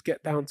and can just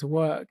get down to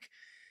work.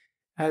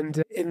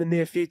 And in the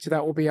near future,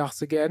 that will be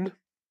us again.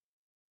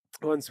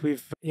 Once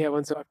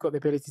I've got the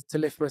ability to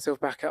lift myself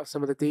back out of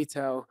some of the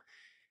detail.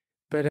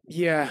 But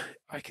yeah,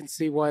 I can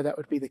see why that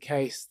would be the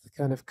case. The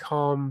kind of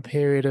calm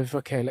period of,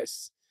 okay,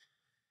 let's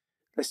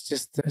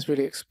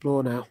really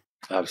explore now.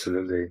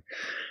 Absolutely.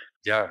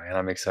 Yeah, and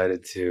I'm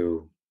excited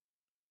to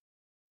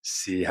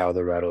see how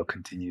the Rattle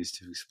continues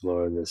to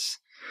explore this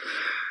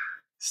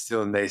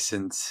still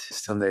nascent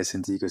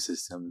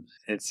ecosystem.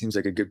 It seems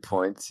like a good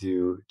point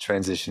to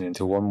transition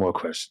into one more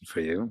question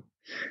for you,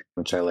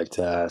 which I like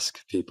to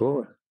ask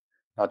people.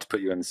 Not to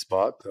put you on the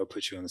spot, but I'll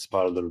put you on the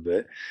spot a little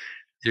bit.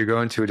 You're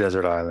going to a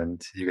desert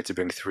island. You get to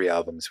bring 3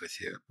 albums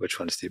with you. Which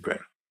ones do you bring?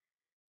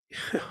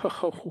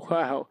 Oh,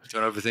 wow.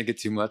 Don't overthink it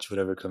too much,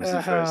 whatever comes to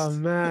you first. Oh,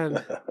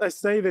 man. I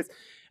say this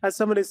as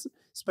someone who's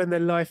spent their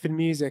life in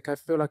music. I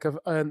feel like I've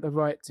earned the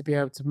right to be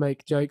able to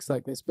make jokes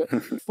like this, but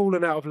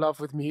fallen out of love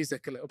with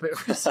music a little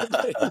bit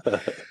recently.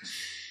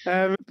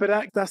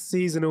 But that's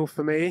seasonal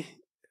for me.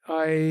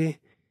 There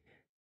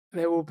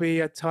will be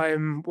a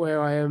time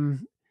where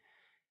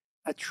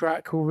a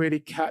track will really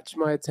catch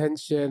my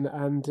attention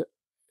and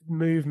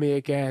move me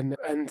again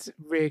and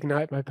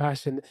reignite my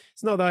passion.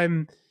 It's not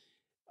that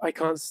I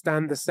can't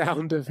stand the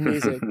sound of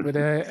music, but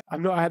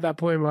I'm not at that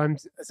point where I'm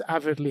as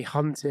avidly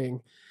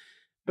hunting.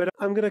 But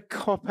I'm going to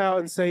cop out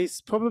and say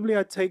probably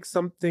I'd take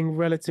something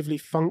relatively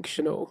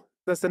functional.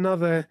 That's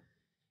another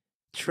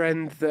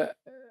trend that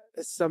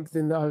is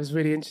something that I was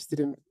really interested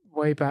in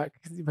way back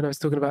when I was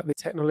talking about the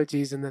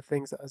technologies and the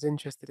things that I was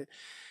interested in.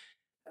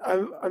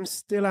 I'm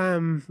still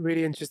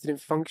really interested in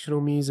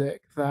functional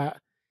music that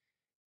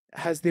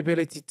has the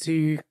ability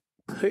to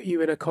put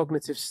you in a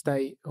cognitive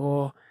state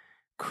or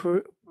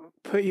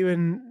put you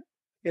in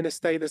a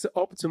state that's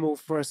optimal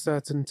for a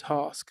certain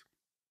task.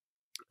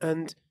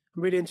 And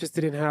I'm really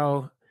interested in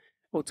how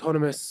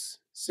autonomous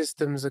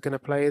systems are going to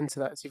play into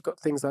that. So you've got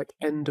things like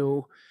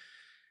Endel,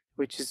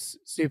 which is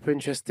super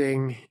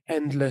interesting,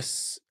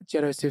 endless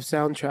generative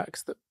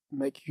soundtracks that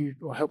make you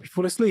or help you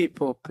fall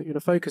asleep or put you in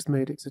a focused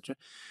mood, etc.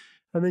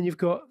 And then you've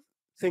got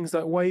things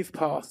like wave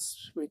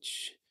paths,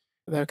 which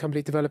they're a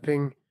company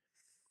developing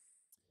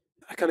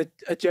a kind of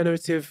a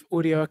generative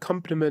audio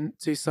accompaniment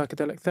to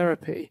psychedelic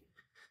therapy.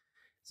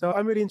 So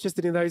I'm really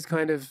interested in those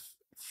kind of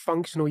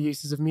functional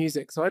uses of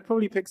music. So I'd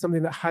probably pick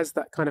something that has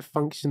that kind of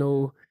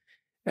functional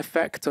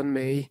effect on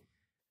me.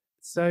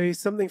 So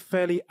something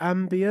fairly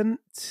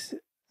ambient.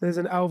 There's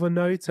an Alva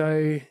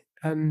Noto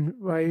and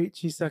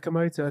Ryuichi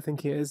Sakamoto, I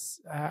think it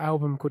is,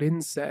 album called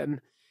Insen,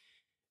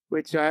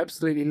 which I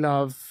absolutely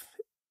love.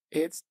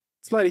 It's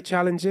slightly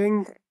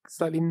challenging,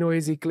 slightly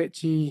noisy,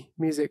 glitchy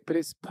music, but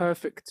it's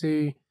perfect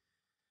to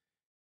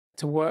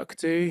work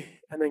to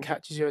and then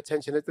catches your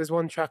attention. There's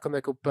one track on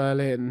there called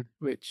Berlin,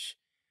 which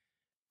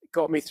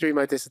got me through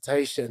my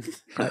dissertation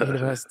at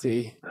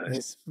university. Nice.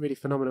 It's really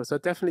phenomenal. So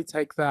I'd definitely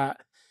take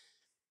that.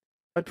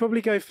 I'd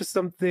probably go for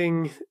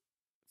something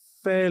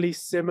fairly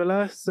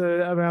similar. So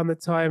around the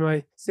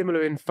time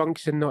similar in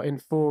function, not in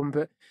form,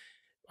 but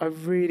I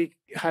really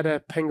had a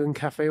Penguin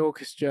Cafe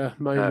Orchestra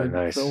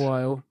moment for a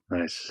while.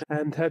 Nice.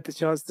 And had the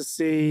chance to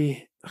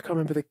see, I can't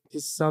remember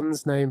his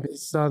son's name, but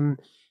his son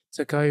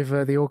took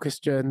over the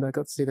orchestra and I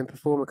got to see them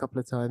perform a couple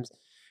of times.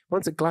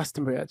 Once at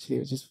Glastonbury, actually,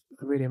 it was just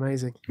really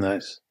amazing.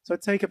 Nice. So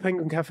I'd take a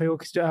Penguin Cafe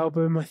Orchestra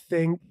album, I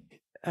think.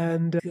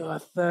 And a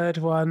third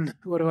one,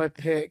 what do I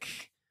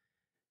pick?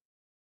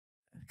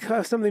 Kind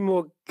of something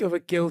more of a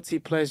guilty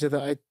pleasure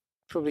that I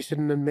probably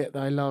shouldn't admit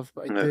that I love,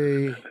 but I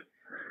do.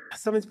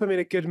 Something to put me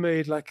in a good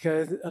mood, like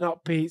an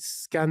upbeat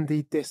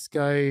Scandi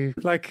disco,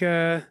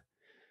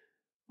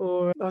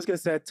 or I was going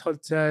to say a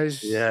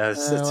Todd-Tage,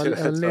 Yes, a that's what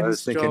I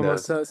was thinking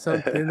Lindstrom or of.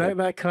 something.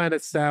 that kind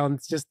of sound,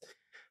 just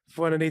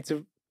for when I need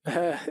to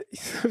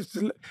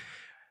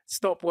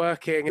stop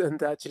working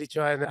and actually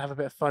try and have a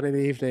bit of fun in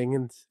the evening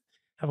and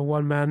have a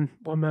one-man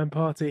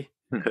party.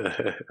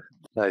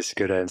 Nice,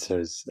 good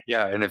answers.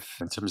 Yeah, and if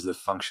in terms of the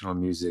functional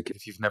music,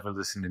 if you've never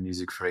listened to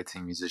music for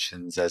 18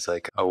 musicians as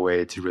like a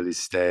way to really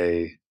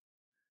stay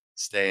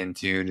in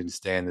tune and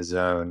stay in the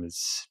zone,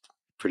 it's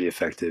pretty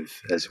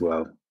effective as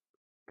well.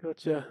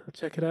 Gotcha. I'll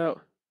check it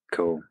out.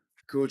 Cool,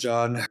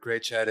 Jon.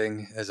 Great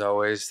chatting as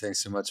always.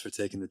 Thanks so much for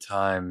taking the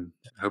time.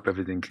 I hope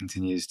everything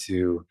continues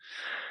to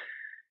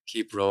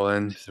keep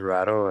rolling the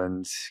Rattle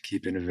and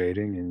keep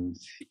innovating and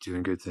keep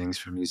doing good things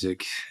for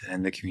music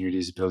and the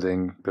communities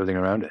building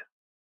around it.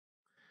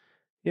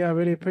 Yeah, I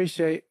really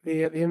appreciate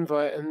the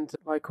invite, and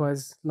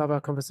likewise love our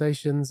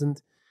conversations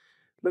and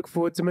look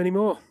forward to many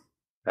more.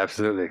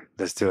 Absolutely.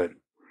 Let's do it.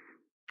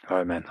 All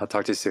right, man. I'll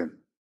talk to you soon.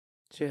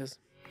 Cheers.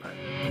 Bye.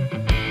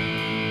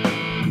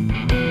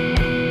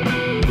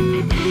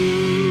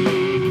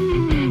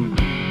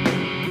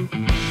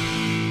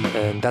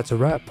 And that's a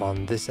wrap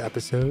on this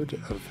episode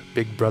of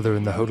Big Brother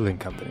and the Hodling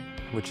Company,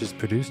 which is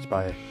produced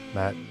by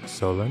Matt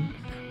Solon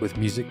with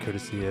music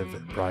courtesy of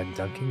Brian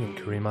Duncan and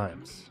Kareem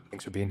Iams.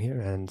 Thanks for being here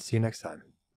and see you next time.